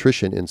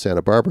obstetrician in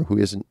Santa Barbara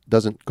who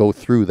doesn't go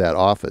through that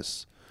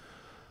office.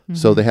 Mm-hmm.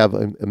 So they have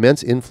an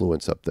immense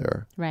influence up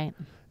there. Right.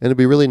 And it'd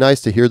be really nice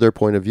to hear their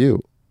point of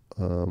view,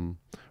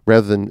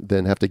 rather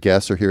than have to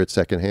guess or hear it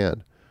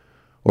secondhand,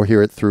 or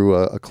hear it through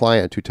a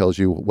client who tells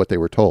you what they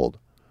were told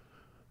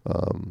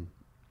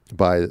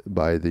by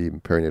the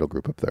perinatal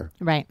group up there.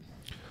 Right.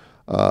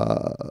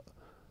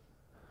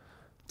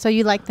 So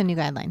you like the new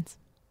guidelines?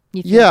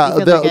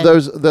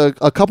 There's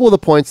a couple of the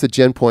points that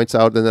Jen points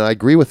out, and then I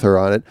agree with her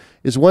on it,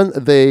 is one,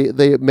 they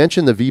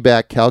mention the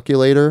VBAC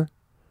calculator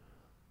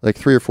like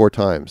 3 or 4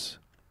 times.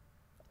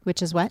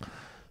 Which is what?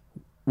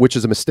 Which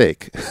is a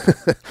mistake,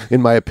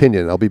 in my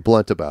opinion. I'll be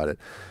blunt about it.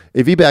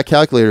 A VBAC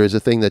calculator is a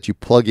thing that you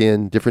plug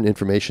in different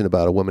information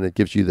about a woman. It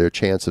gives you their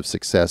chance of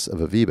success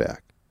of a VBAC.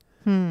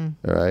 All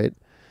right?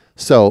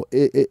 So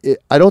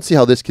I don't see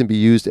how this can be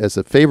used as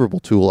a favorable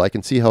tool. I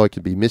can see how it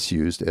can be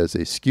misused as a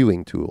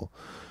skewing tool.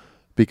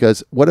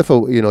 Because what if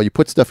you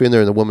put stuff in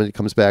there and the woman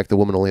comes back, the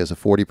woman only has a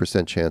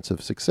 40% chance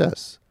of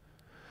success.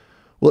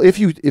 Well, if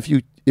you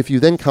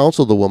then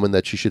counsel the woman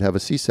that she should have a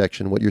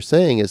C-section, what you're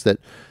saying is that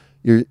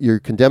you're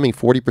condemning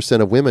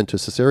 40% of women to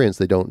cesareans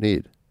they don't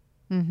need.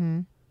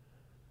 Mm-hmm.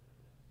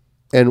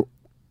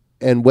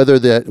 And whether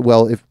that,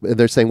 if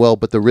they're saying,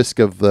 but the risk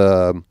of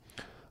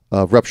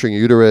rupturing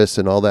uterus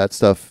and all that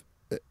stuff,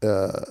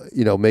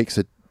 makes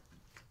it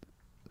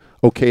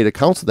okay to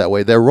counsel that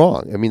way, they're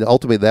wrong. I mean,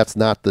 ultimately, that's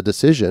not the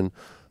decision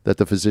that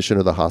the physician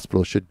or the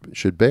hospital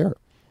should bear.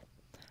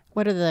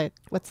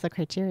 What's the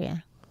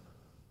criteria?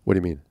 What do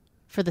you mean?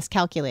 For this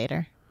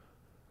calculator?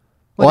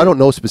 I don't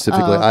know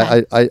specifically.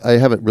 Oh, okay. I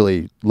haven't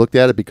really looked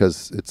at it,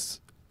 because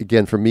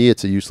again, for me,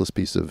 it's a useless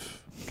piece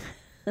of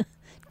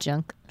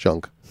junk.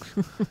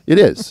 It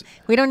is.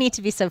 We don't need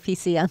to be so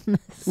PC on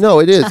this. No,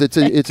 it is.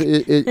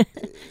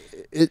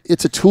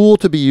 It's a tool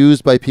to be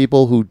used by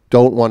people who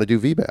don't want to do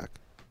VBAC.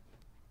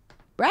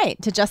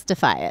 Right, to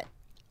justify it.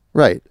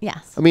 Right.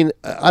 Yes. I mean,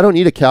 I don't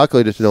need a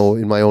calculator to know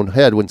in my own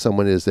head when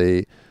someone is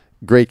a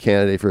great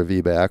candidate for a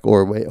VBAC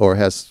or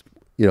has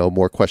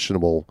more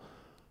questionable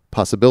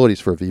possibilities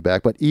for a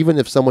VBAC. But even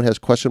if someone has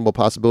questionable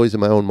possibilities in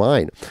my own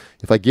mind,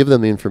 if I give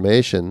them the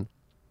information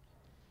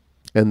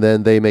and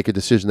then they make a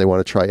decision they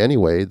want to try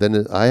anyway,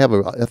 then I have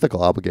an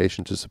ethical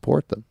obligation to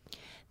support them.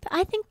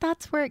 I think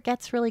that's where it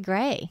gets really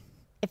gray.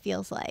 It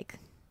feels like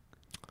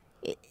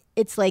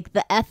it's like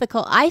the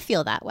ethical. I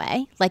feel that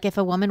way. Like if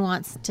a woman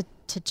wants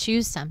to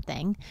choose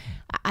something,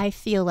 I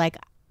feel like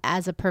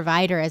as a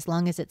provider, as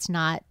long as it's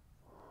not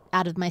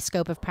out of my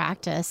scope of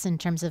practice in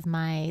terms of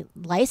my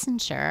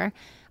licensure,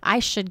 I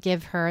should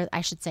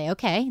say,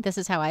 okay, this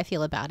is how I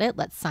feel about it.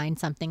 Let's sign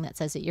something that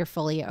says that you're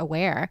fully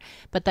aware,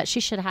 but that she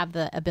should have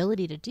the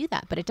ability to do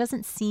that. But it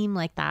doesn't seem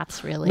like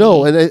that's really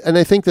and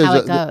I think there's how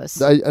it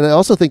goes. And I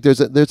also think there's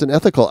an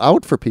ethical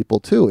out for people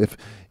too.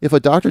 If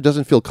a doctor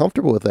doesn't feel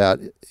comfortable with that,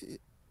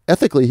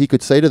 ethically he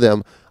could say to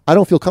them, I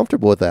don't feel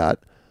comfortable with that,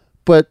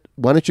 but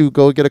why don't you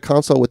go get a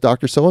consult with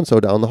Dr. So-and-so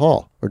down the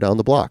hall or down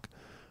the block,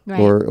 right.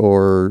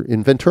 or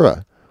in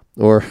Ventura,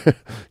 or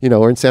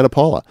or in Santa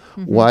Paula.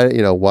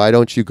 Mm-hmm. Why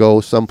don't you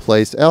go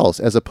someplace else,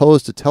 as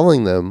opposed to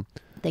telling them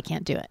they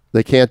can't do it.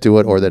 They can't do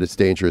it, or that it's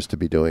dangerous to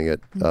be doing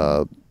it,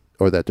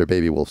 or that their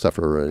baby will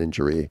suffer an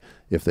injury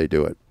if they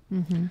do it.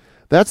 Mm-hmm.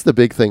 That's the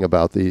big thing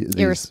about these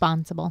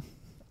irresponsible.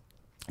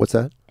 What's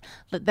that?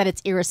 That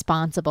it's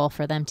irresponsible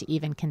for them to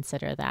even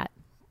consider that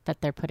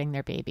they're putting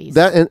their babies.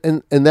 That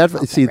and that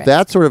see risk.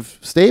 That sort of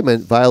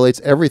statement violates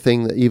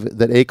everything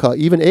that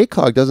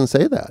ACOG doesn't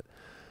say that.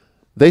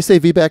 They say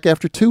VBAC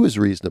after 2 is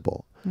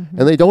reasonable,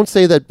 and they don't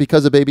say that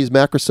because a baby's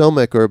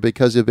macrosomic or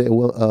because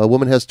a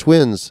woman has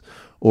twins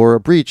or a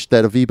breech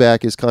that a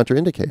VBAC is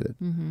contraindicated.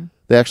 Mm-hmm.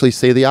 They actually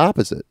say the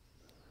opposite.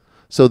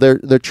 So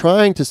they're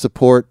trying to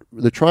support.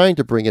 They're trying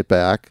to bring it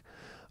back.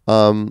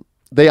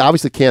 They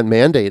obviously can't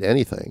mandate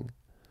anything.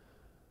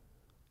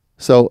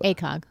 So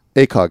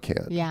ACOG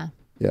can. Yeah.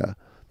 Yeah.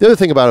 The other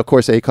thing about, of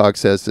course, ACOG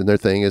says in their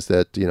thing is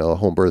that,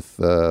 home birth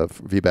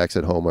VBACs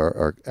at home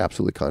are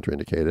absolutely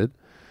contraindicated.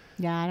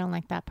 Yeah, I don't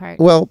like that part.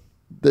 Well,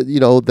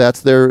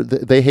 that's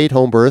they hate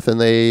home birth,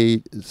 and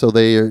they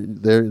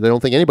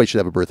don't think anybody should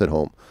have a birth at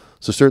home.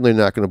 So certainly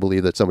not going to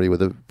believe that somebody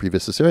with a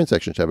previous cesarean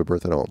section should have a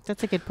birth at home.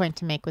 That's a good point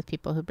to make with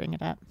people who bring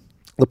it up.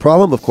 The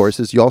problem, of course,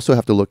 is you also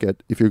have to look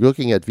at, if you're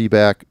looking at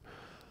VBAC,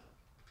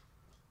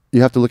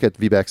 you have to look at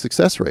VBAC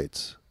success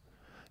rates.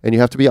 And you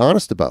have to be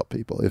honest about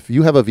people. If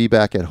you have a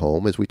VBAC at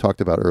home, as we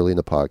talked about early in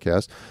the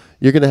podcast,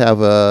 you're going to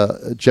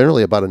have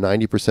generally about a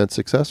 90%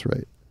 success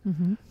rate.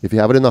 Mm-hmm. If you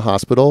have it in the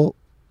hospital,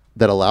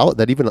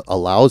 that even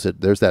allows it.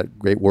 There's that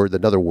great word,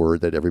 another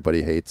word that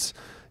everybody hates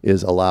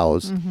is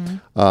allows.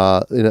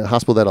 Mm-hmm. In a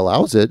hospital that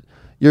allows it,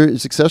 your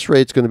success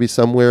rate is going to be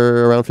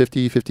somewhere around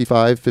 50,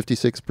 55,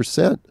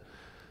 56%.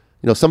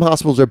 Some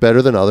hospitals are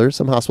better than others.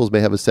 Some hospitals may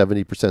have a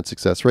 70%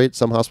 success rate.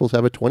 Some hospitals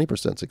have a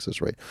 20% success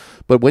rate.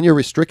 But when you're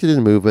restricted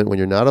in movement, when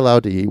you're not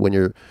allowed to eat, when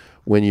you're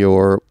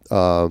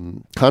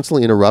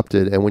constantly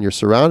interrupted, and when you're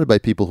surrounded by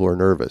people who are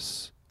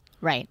nervous,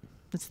 right?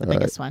 That's the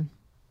biggest one.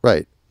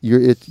 Right.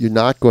 You're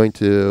not going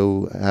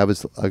to have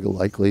as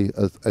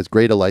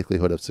great a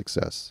likelihood of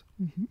success.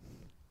 Mm-hmm.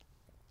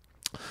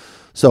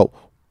 So,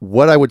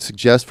 what I would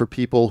suggest for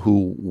people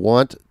who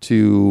want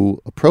to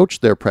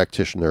approach their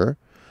practitioner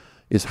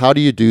is, how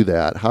do you do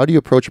that? How do you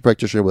approach a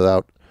practitioner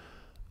without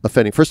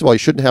offending? First of all, you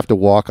shouldn't have to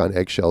walk on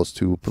eggshells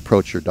to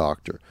approach your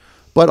doctor.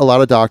 But a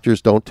lot of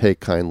doctors don't take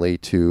kindly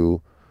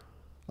to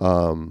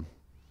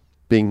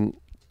being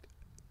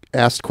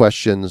asked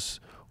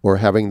questions or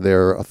having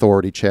their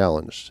authority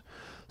challenged.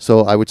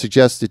 So I would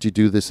suggest that you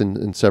do this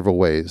in several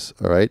ways,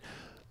 all right?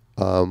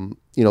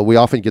 We'll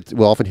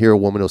often hear a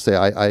woman who'll say,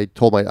 I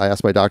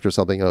asked my doctor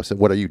something, and I said,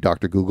 what are you,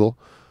 Dr. Google?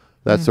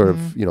 That sort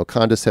of,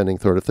 condescending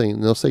sort of thing.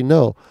 And they'll say,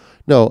 No,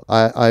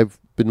 I've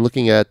been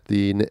looking at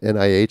the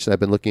NIH, and I've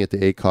been looking at the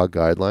ACOG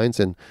guidelines,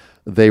 and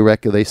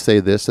they say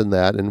this and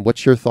that, and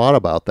what's your thought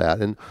about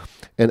that? And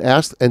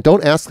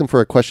don't ask them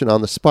for a question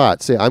on the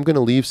spot. Say, I'm going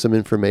to leave some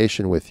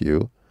information with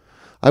you.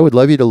 I would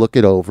love you to look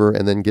it over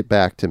and then get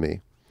back to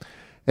me.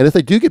 And if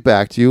they do get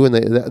back to you, and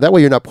that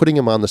way you're not putting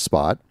them on the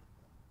spot.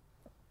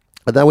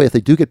 And that way, if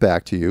they do get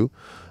back to you,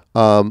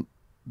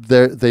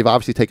 they've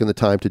obviously taken the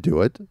time to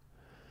do it,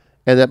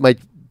 and that might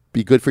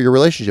be good for your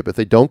relationship. If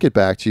they don't get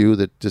back to you,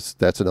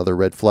 that's another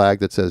red flag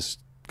that says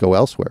go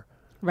elsewhere.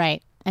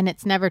 Right. And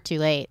it's never too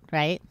late,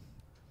 right?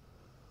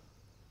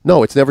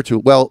 No, it's never too.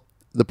 Well,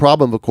 the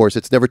problem, of course,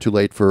 it's never too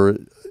late for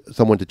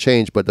someone to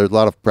change, but there's a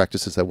lot of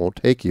practices that won't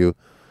take you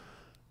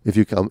if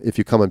you come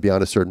and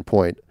beyond a certain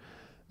point.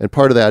 And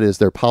part of that is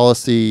their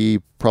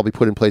policy, probably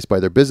put in place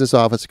by their business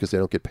office, because they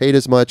don't get paid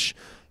as much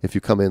if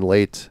you come in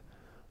late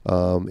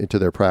into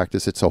their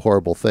practice. It's a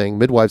horrible thing.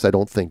 Midwives, I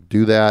don't think,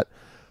 do that.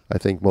 I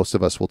think most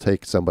of us will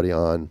take somebody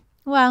on.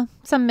 Well,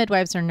 some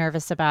midwives are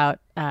nervous about...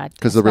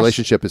 Because the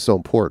relationship is so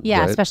important.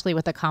 Yeah, right? Especially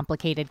with a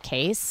complicated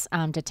case,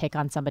 to take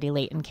on somebody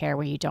late in care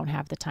where you don't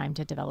have the time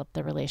to develop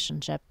the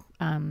relationship,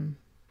 I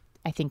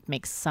think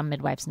makes some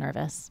midwives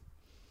nervous.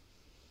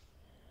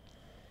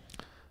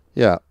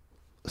 Yeah.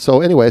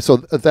 So anyway, so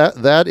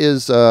that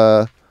is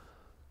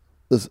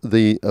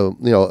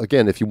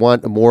again, if you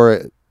want a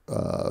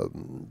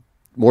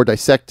more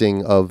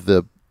dissecting of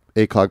the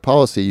ACOG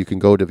policy, you can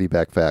go to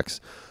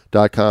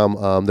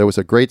VBACFacts.com. There was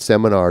a great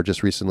seminar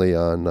just recently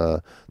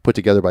put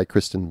together by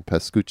Kristen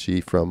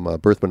Pascucci from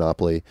Birth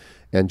Monopoly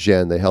and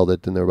Jen. They held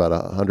it, and there were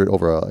about 100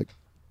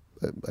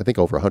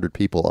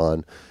 people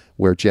on,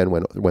 where Jen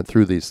went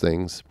through these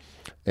things,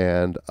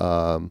 and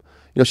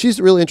she's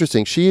really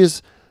interesting. She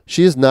is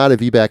not a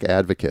VBAC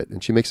advocate,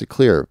 and she makes it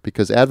clear,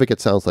 because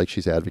advocate sounds like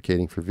she's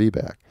advocating for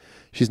VBAC.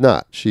 She's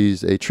not.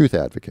 She's a truth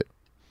advocate.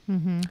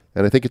 Mm-hmm.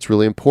 And I think it's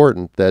really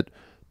important that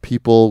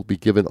people be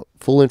given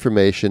full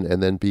information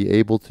and then be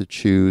able to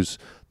choose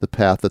the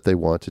path that they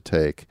want to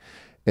take.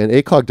 And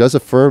ACOG does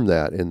affirm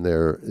that in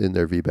their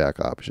VBAC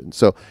option.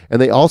 So,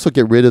 and they also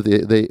get rid of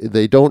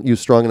they don't use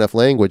strong enough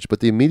language, but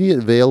the immediate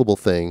available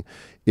thing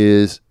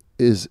is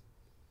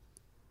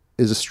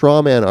a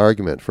straw man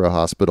argument for a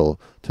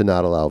hospital to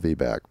not allow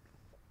VBAC.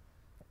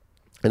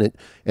 And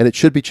it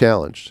should be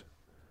challenged.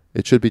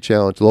 It should be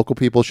challenged. Local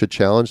people should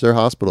challenge their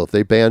hospital. If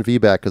they ban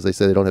VBAC because they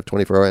say they don't have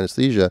 24-hour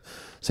anesthesia,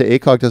 say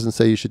ACOG doesn't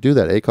say you should do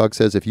that. ACOG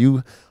says if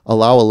you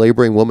allow a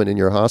laboring woman in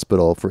your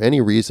hospital for any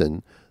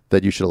reason,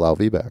 that you should allow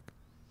VBAC.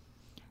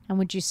 And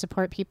would you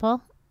support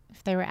people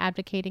if they were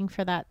advocating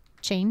for that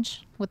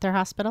change with their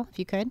hospital, if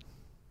you could?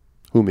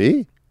 Who,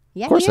 me?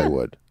 Yeah, of course you. I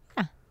would.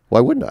 Yeah.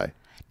 Why wouldn't I?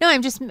 No,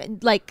 I'm just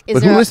like,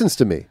 but who listens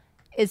to me?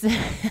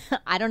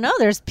 I don't know.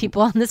 There's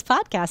people on this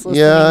podcast listening.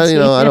 Yeah,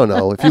 to I don't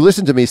know. If you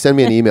listen to me, send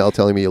me an email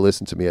telling me you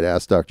listen to me at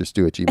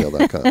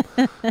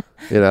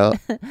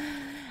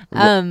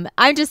askdrstu@gmail.com.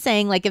 I'm just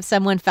saying, like, if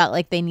someone felt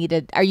like they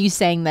needed, are you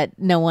saying that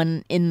no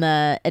one in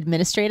the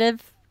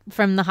administrative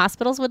from the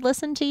hospitals would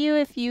listen to you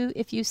if you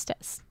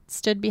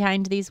stood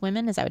behind these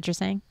women? Is that what you're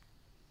saying?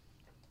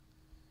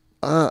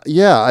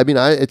 Yeah. I mean,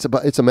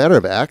 it's a matter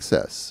of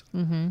access.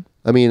 Mm-hmm.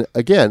 I mean,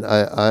 again,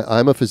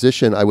 I'm a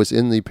physician. I was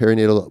in the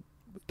perinatal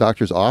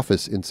doctor's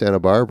office in Santa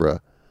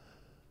Barbara.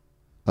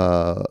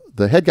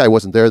 The head guy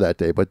wasn't there that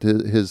day, but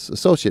his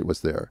associate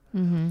was there.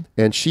 Mm-hmm.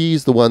 And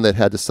she's the one that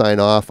had to sign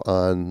off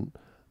on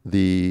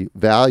the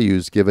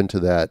values given to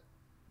that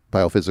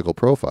biophysical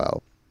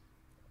profile.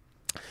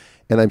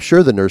 And I'm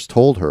sure the nurse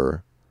told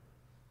her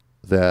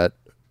that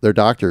their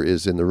doctor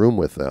is in the room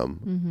with them,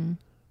 mm-hmm.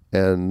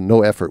 and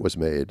no effort was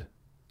made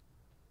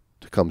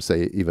to come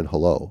say even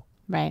hello.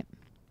 Right.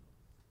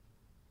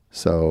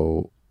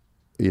 So,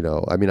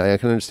 I mean, I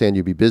can understand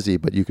you'd be busy,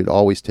 but you could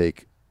always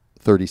take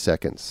 30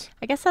 seconds.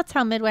 I guess that's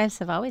how midwives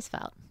have always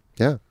felt.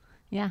 Yeah.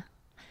 Yeah.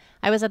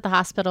 I was at the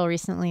hospital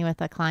recently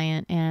with a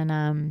client,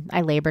 and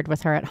I labored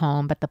with her at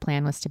home, but the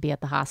plan was to be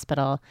at the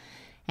hospital.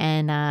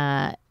 And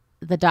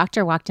the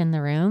doctor walked in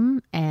the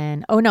room,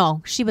 and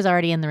she was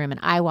already in the room, and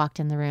I walked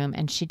in the room,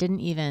 and she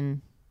didn't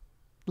even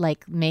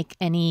make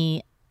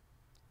any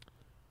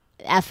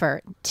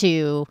effort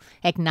to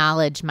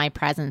acknowledge my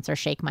presence or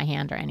shake my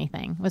hand or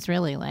anything. It was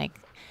really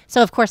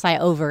so of course I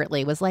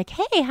overtly was like,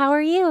 hey, how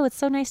are you? It's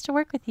so nice to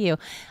work with you.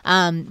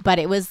 But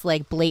it was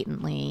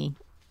blatantly,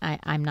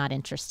 I'm not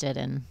interested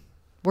in,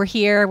 we're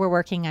here, we're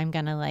working. I'm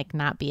going to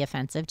not be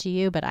offensive to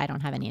you, but I don't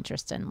have any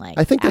interest in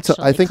I think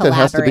that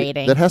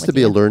has to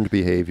be a learned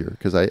behavior,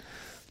 because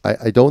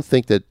I don't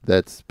think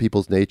that's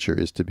people's nature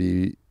is to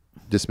be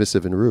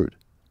dismissive and rude.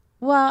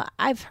 Well,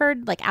 I've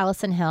heard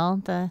Allison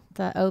Hill, the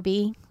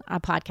OB, a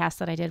podcast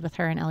that I did with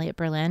her and Elliot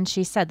Berlin.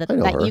 She said that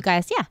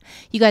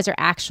you guys are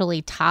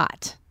actually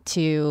taught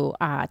to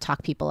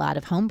talk people out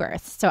of home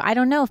births. So I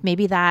don't know if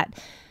maybe that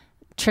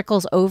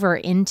trickles over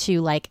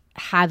into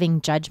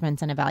having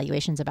judgments and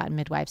evaluations about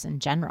midwives in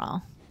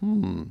general.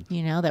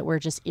 That we're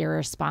just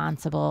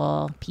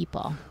irresponsible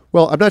people.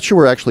 Well, I'm not sure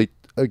we're actually,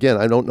 again,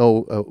 I don't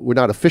know, we're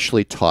not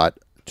officially taught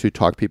to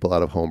talk people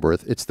out of home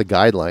birth. It's the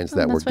guidelines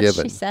that were given. That's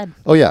what she said.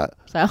 Oh yeah.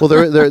 So. Well,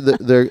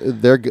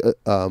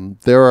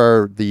 there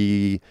are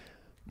the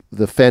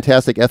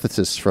fantastic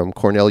ethicists from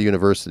Cornell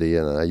University,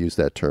 and I use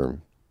that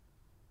term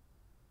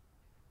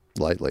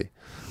lightly,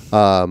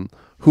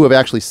 who have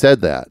actually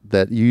said that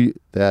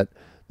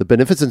the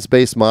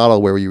beneficence-based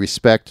model, where you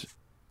respect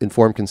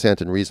informed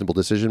consent and reasonable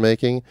decision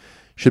making,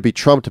 should be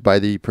trumped by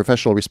the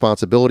professional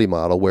responsibility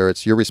model, where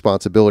it's your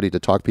responsibility to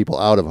talk people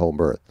out of home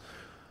birth.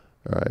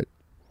 All right.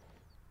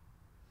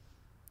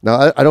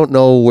 Now, I don't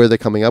know where they're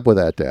coming up with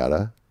that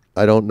data.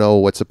 I don't know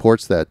what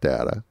supports that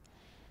data.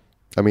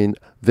 I mean,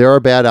 there are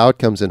bad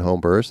outcomes in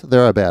home births.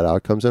 There are bad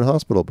outcomes in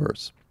hospital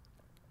births.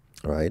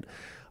 All right.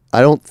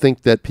 I don't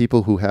think that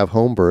people who have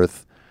home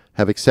birth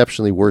have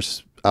exceptionally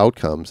worse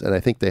outcomes, and I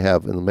think they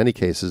have, in many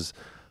cases,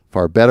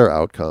 far better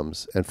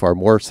outcomes and far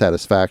more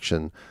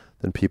satisfaction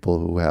than people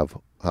who have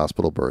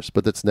hospital births.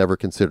 But that's never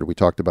considered. We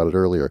talked about it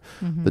earlier.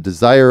 Mm-hmm. The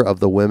desire of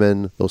the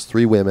women, those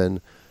 3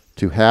 women,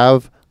 to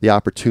have the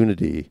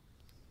opportunity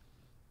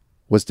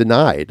was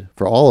denied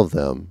for all of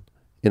them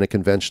in a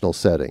conventional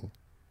setting.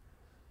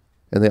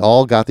 And they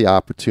all got the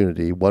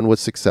opportunity. 1 was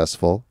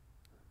successful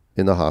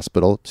in the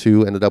hospital.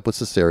 2 ended up with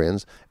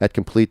cesareans at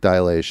complete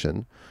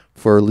dilation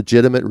for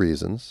legitimate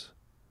reasons,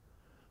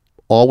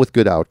 all with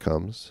good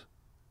outcomes.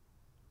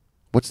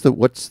 What's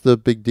the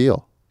big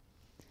deal?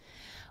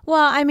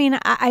 Well, I mean,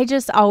 I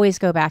just always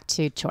go back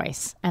to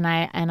choice, and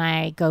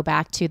I go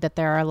back to that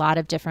there are a lot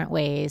of different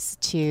ways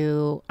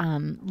to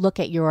look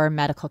at your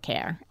medical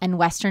care, and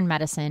Western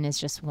medicine is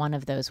just one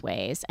of those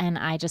ways. And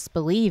I just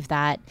believe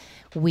that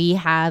we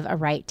have a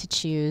right to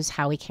choose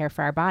how we care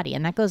for our body,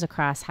 and that goes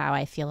across how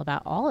I feel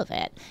about all of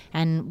it.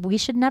 And we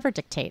should never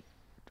dictate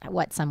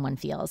what someone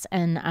feels.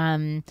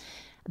 And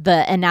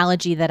the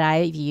analogy that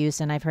I've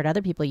used, and I've heard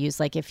other people use,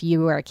 if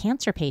you were a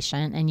cancer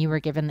patient and you were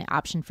given the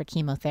option for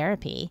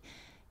chemotherapy,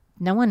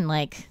 no one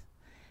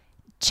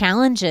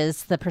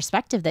challenges the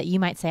perspective that you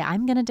might say,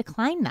 I'm going to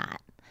decline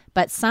that.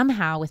 But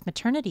somehow with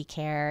maternity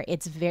care,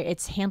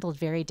 it's handled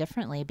very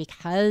differently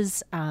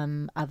because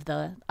of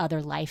the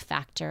other life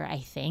factor, I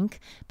think.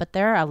 But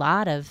there are a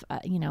lot of,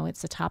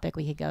 it's a topic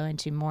we could go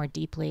into more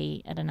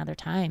deeply at another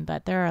time.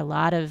 But there are a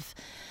lot of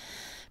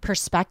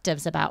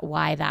perspectives about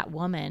why that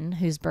woman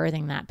who's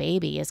birthing that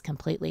baby is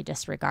completely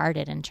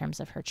disregarded in terms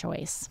of her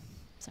choice.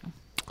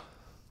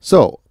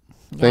 So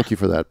thank you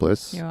for that,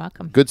 Blyss. You're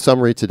welcome. Good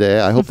summary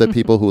today. I hope that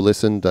people who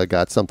listened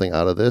got something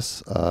out of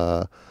this.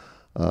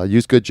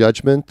 Use good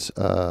judgment.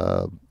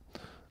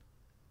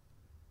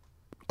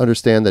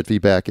 Understand that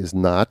VBAC is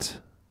not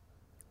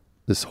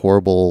this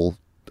horrible.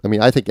 I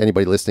mean, I think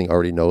anybody listening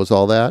already knows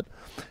all that,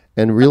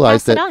 and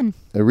realize that.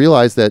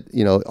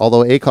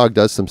 Although ACOG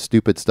does some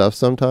stupid stuff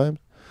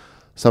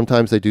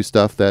sometimes they do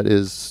stuff that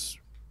is,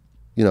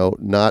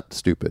 not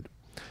stupid.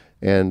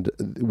 And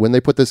when they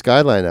put this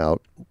guideline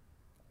out,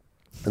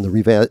 and the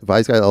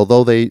revised guideline,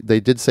 although they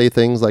did say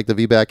things like the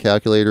VBAC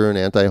calculator and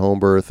anti-home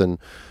birth and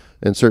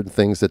certain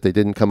things that they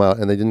didn't come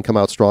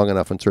out strong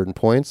enough in certain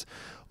points.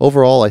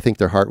 Overall, I think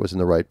their heart was in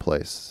the right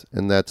place.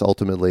 And that's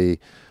ultimately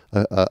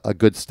a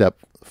good step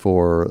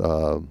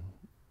for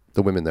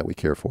the women that we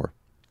care for.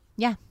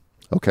 Yeah.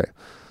 Okay.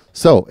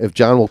 So if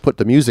John will put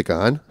the music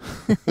on.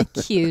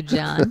 Cue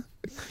John.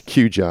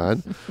 Cue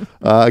John.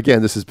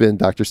 Again, this has been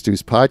Dr.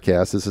 Stu's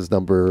podcast. This is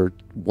number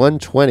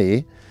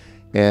 120.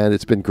 And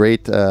it's been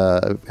great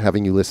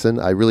having you listen.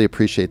 I really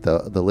appreciate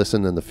the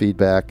listen and the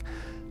feedback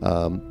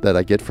that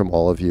I get from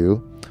all of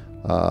you.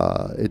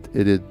 It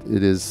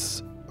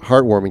is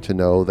heartwarming to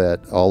know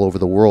that all over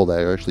the world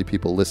there are actually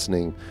people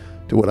listening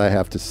to what I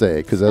have to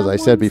say. Because as I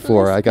said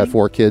before, I got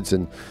 4 kids,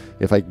 and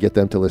if I could get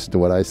them to listen to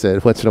what I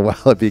said once in a while,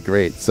 it'd be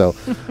great. So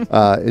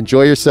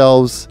enjoy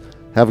yourselves.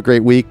 Have a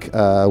great week.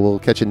 We'll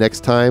catch you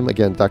next time.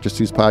 Again, Dr.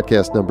 Stu's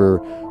podcast number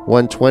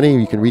 120.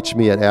 You can reach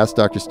me at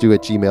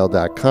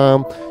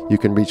askdrstu@gmail.com. You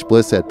can reach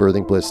Blyss at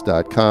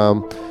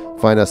birthingbliss.com.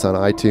 Find us on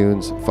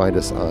iTunes. Find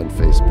us on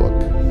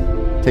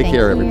Facebook. Take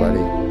care,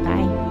 everybody.